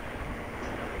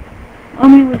 I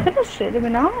mean, we finished it, did we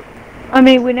not? I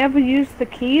mean, we never used the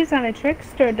keys on a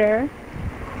trickster there.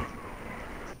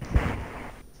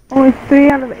 Only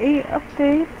 3 out of 8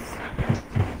 updates.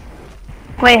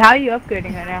 Wait, how are you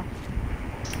upgrading right now?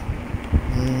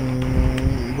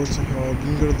 What's it called? You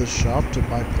can go to the shop to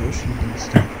buy potions and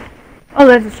stuff. Oh,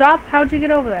 there's a shop? How'd you get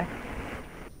over there?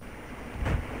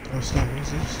 Oh, snap, what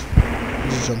is this? You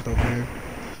just jumped over here.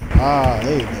 Ah,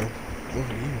 there you go.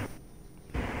 Over here.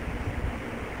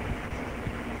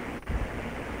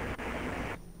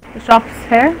 The shop is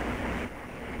here?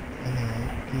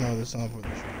 No, that's not where the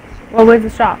shop is. Well, where's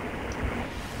the shop?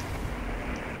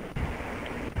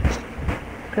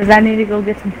 Because I need to go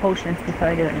get some potions before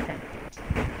I do anything.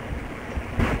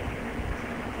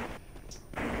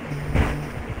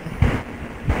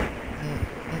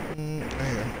 Right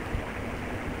here.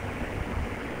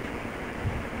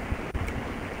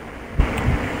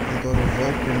 You go to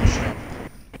Vulcan shop.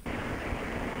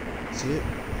 See it?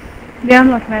 Yeah, I'm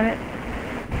looking at it.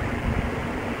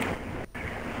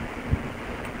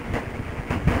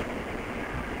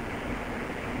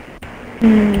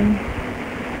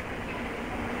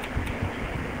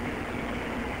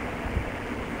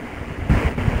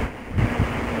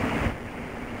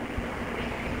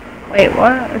 Wait,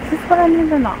 what? Is this what I need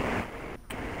to know?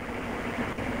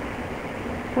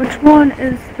 Which one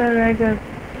is the regular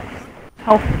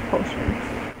health potions?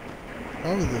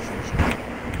 Probably the first one.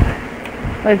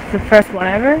 Like the first one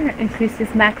ever?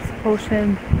 Increases max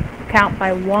potion count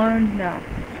by 1? No.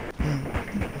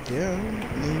 Yeah,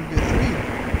 then you get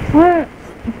 3. What?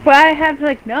 But I have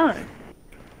like none.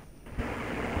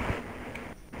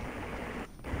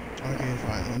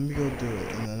 Alright, let me go do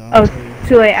it, and then I'll Oh, tell you.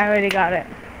 too late. I already got it.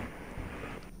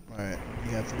 Alright,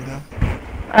 you got 3 now?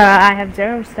 I have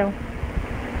 0 still.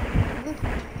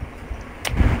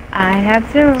 I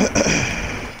have 0.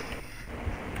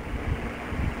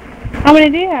 How many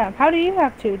do you have? How do you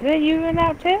have 2? Did you run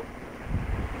out 2?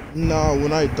 No,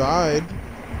 when I died,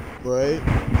 right?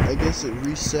 I guess it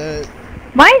reset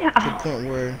Mine. to the Oh, point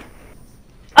where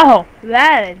oh,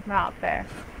 that is not fair.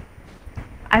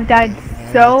 I've died I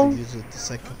have so. to use it the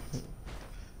second.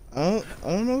 I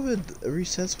don't know if it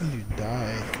resets when you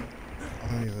die. I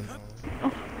don't even know.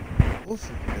 We'll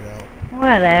figure it out.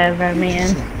 Whatever,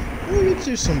 man. We'll get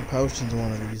you some potions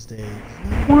one of these days.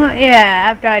 Well, yeah,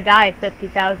 after I die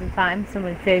 50,000 times,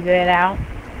 someone figure it out.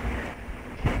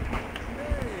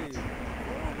 Hey,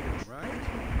 right?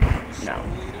 No.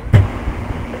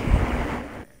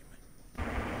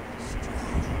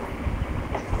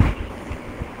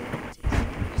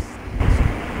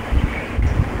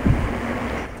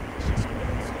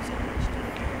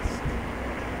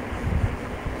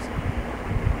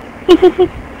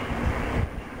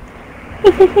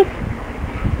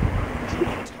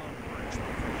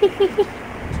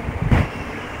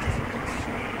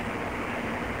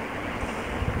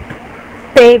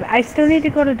 Babe, I still need to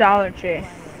go to Dollar Tree.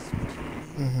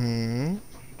 Mm-hmm.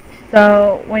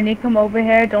 So, when you come over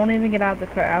here, don't even get out of the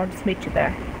car. I'll just meet you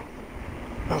there.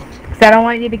 Okay. Because I don't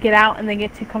want you to get out and then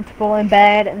get too comfortable in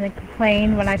bed and then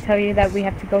complain when I tell you that we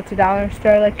have to go to Dollar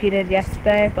Store like you did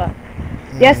yesterday. But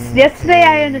yesterday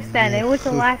I understand. It was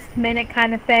a last minute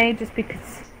kind of thing just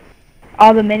because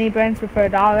all the mini brands were for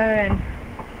 $1 and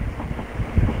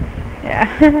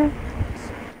yeah.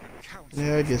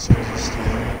 Yeah, I guess it was a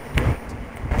steal.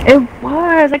 It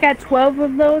was. I got 12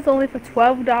 of those only for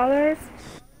 $12.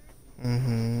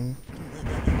 Mm-hmm.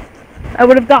 I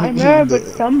would have gotten more, but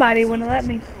somebody wouldn't let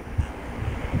me.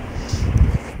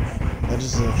 I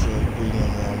just didn't feel like being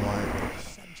in Walmart.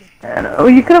 I don't know.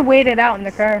 You could have waited out in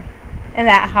the car. In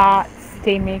that hot,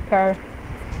 steamy car.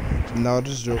 No, I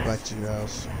just drove back to your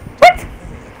house. What?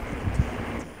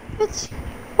 What?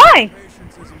 Why?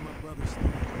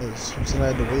 Yes, you said I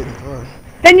had to wait in the car.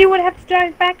 Then you would have to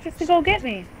drive back just to go get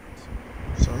me.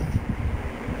 Sorry?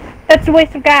 That's a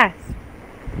waste of gas.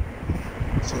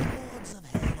 Sorry?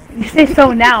 You say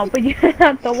so now, but you're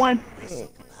not the one.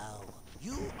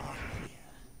 You are here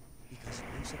because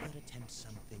Lucifer attempts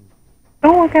something.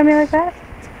 Don't look at me like that.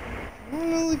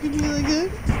 Oh, look at me like that.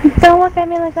 Don't look at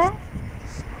me like that.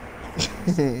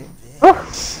 Oh.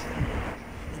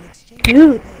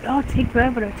 Dude, don't take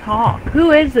forever to talk.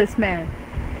 Who is this man?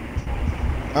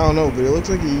 I don't know, but it looks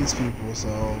like he eats people, so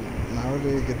not a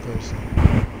very good person.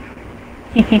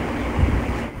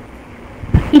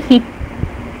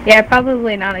 Yeah,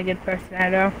 probably not a good person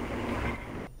at all.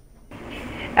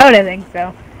 I wouldn't think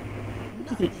so.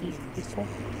 He eats people.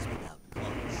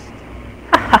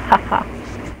 Ha ha ha ha.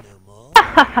 Ha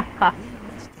ha ha ha. We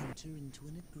must enter into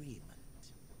an agreement.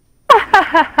 Ha ha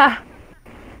ha ha.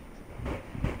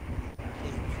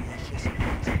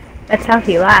 That's how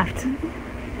he laughed.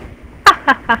 Ha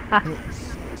ha ha ha.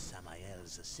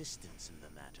 Samael's assistance in the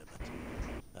matter, but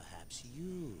perhaps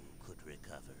you could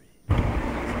recover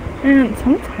it.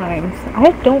 Sometimes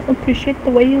I don't appreciate the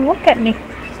way you look at me.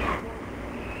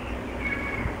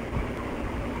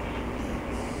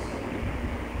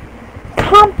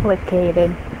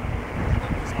 Complicated.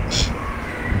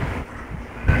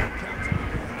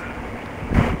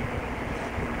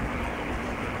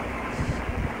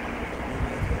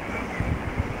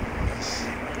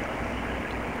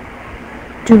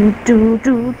 Do do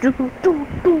do do do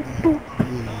do do.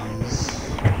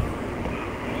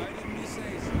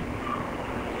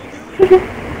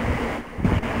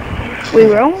 We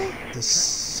roll? The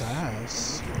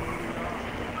sass.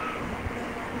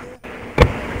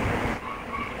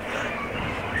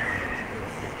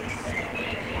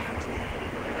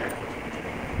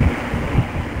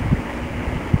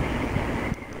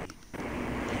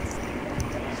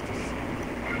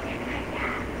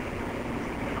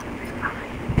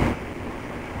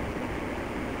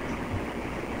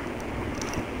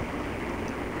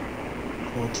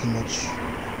 Too much.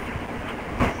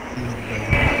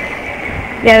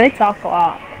 Yeah, they talk a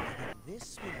lot.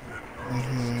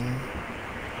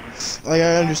 Like,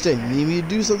 I understand. You need me to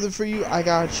do something for you? I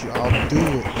got you. I'll do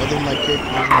it. Whether my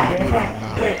character doesn't want to do it or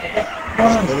not.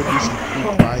 There's better be some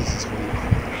cool prizes for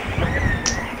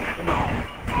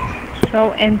you.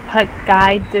 Show input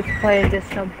guide, display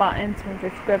additional buttons and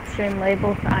description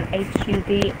labels on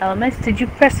HUD elements. Did you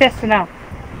press yes or no?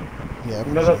 Yeah,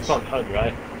 No, that's not HUD,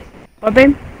 right? What,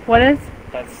 babe? What is?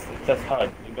 That's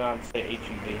HUD. You're gonna say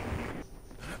HUD.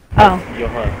 Oh. Your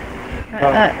HUD.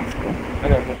 That's cool. I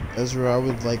got this. Ezra, I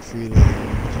would like for you to leave.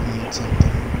 You need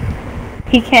something.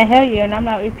 He can't hear you, and I'm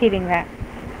not repeating that.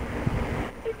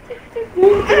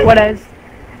 What is?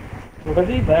 But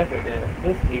he back at that.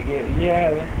 Let's take it.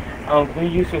 Yeah. Can you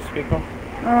use your speaker?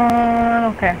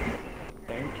 Okay.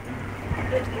 Thank you.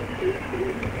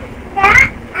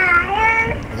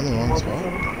 You're in the wrong spot.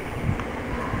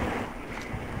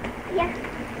 Yeah.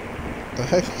 The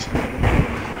heck?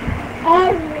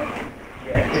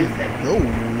 Yeah, it's No.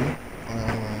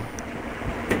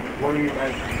 what are you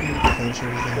guys? Finish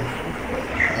everything.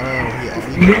 Oh,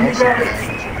 he also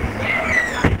died.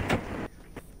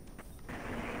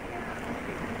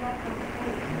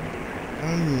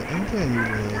 I'm gonna need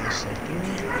one of this stuff, dude.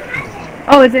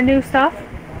 Oh, is it new stuff?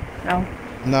 No.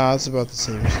 Nah, it's about the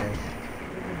same stuff.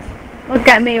 Look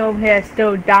at me over here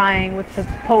still dying with the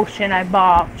potion I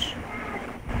bought.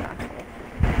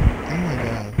 Oh my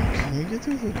god. Can we get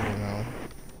through the door now?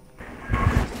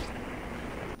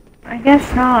 I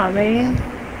guess not, man.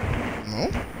 No?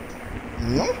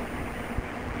 No?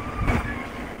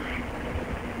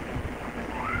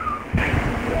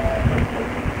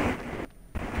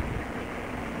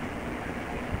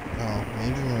 Oh,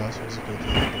 maybe we're not supposed to go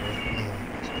through the door.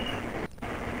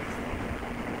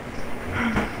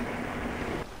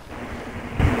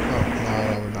 Oh,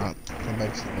 no, we're not. Come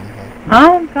back to the one hole.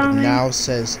 I'm It coming. now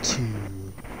says 2.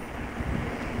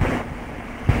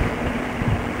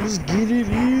 Let's get it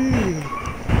in.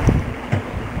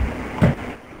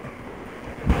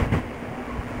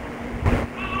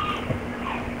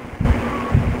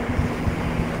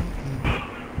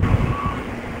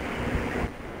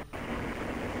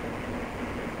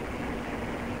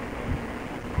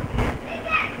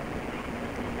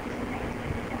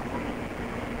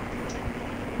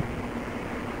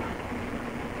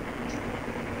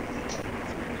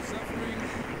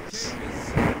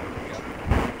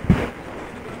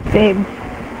 Babe.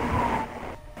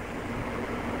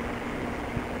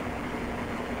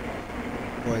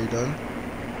 What, are you done?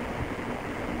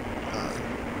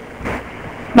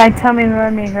 My tummy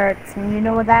really hurts, and you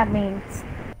know what that means.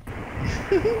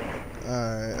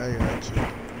 Alright, I got you.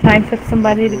 Time for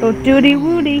somebody to go duty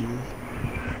woody.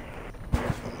 I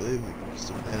believe we must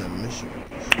have been a mission.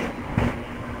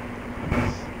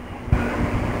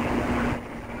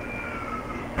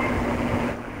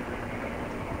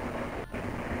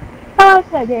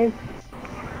 Okay, Dave.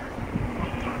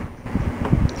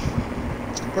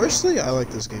 Personally, I like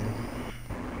this game.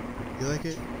 You like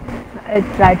it?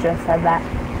 I just said that.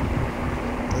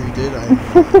 Oh, you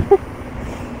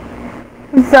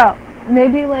did? So,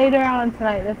 maybe later on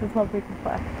tonight, this is what we can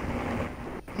play.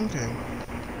 Okay.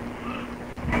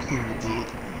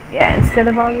 Yeah, instead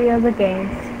of all the other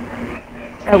games.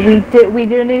 We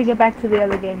do need to get back to the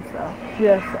other games though.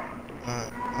 Yes.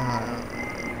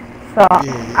 So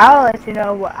yeah. I'll let you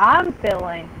know what I'm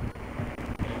feeling.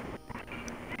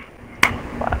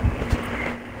 But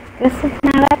this is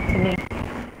not up to me.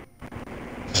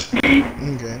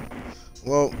 Okay.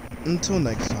 Well, until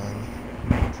next time.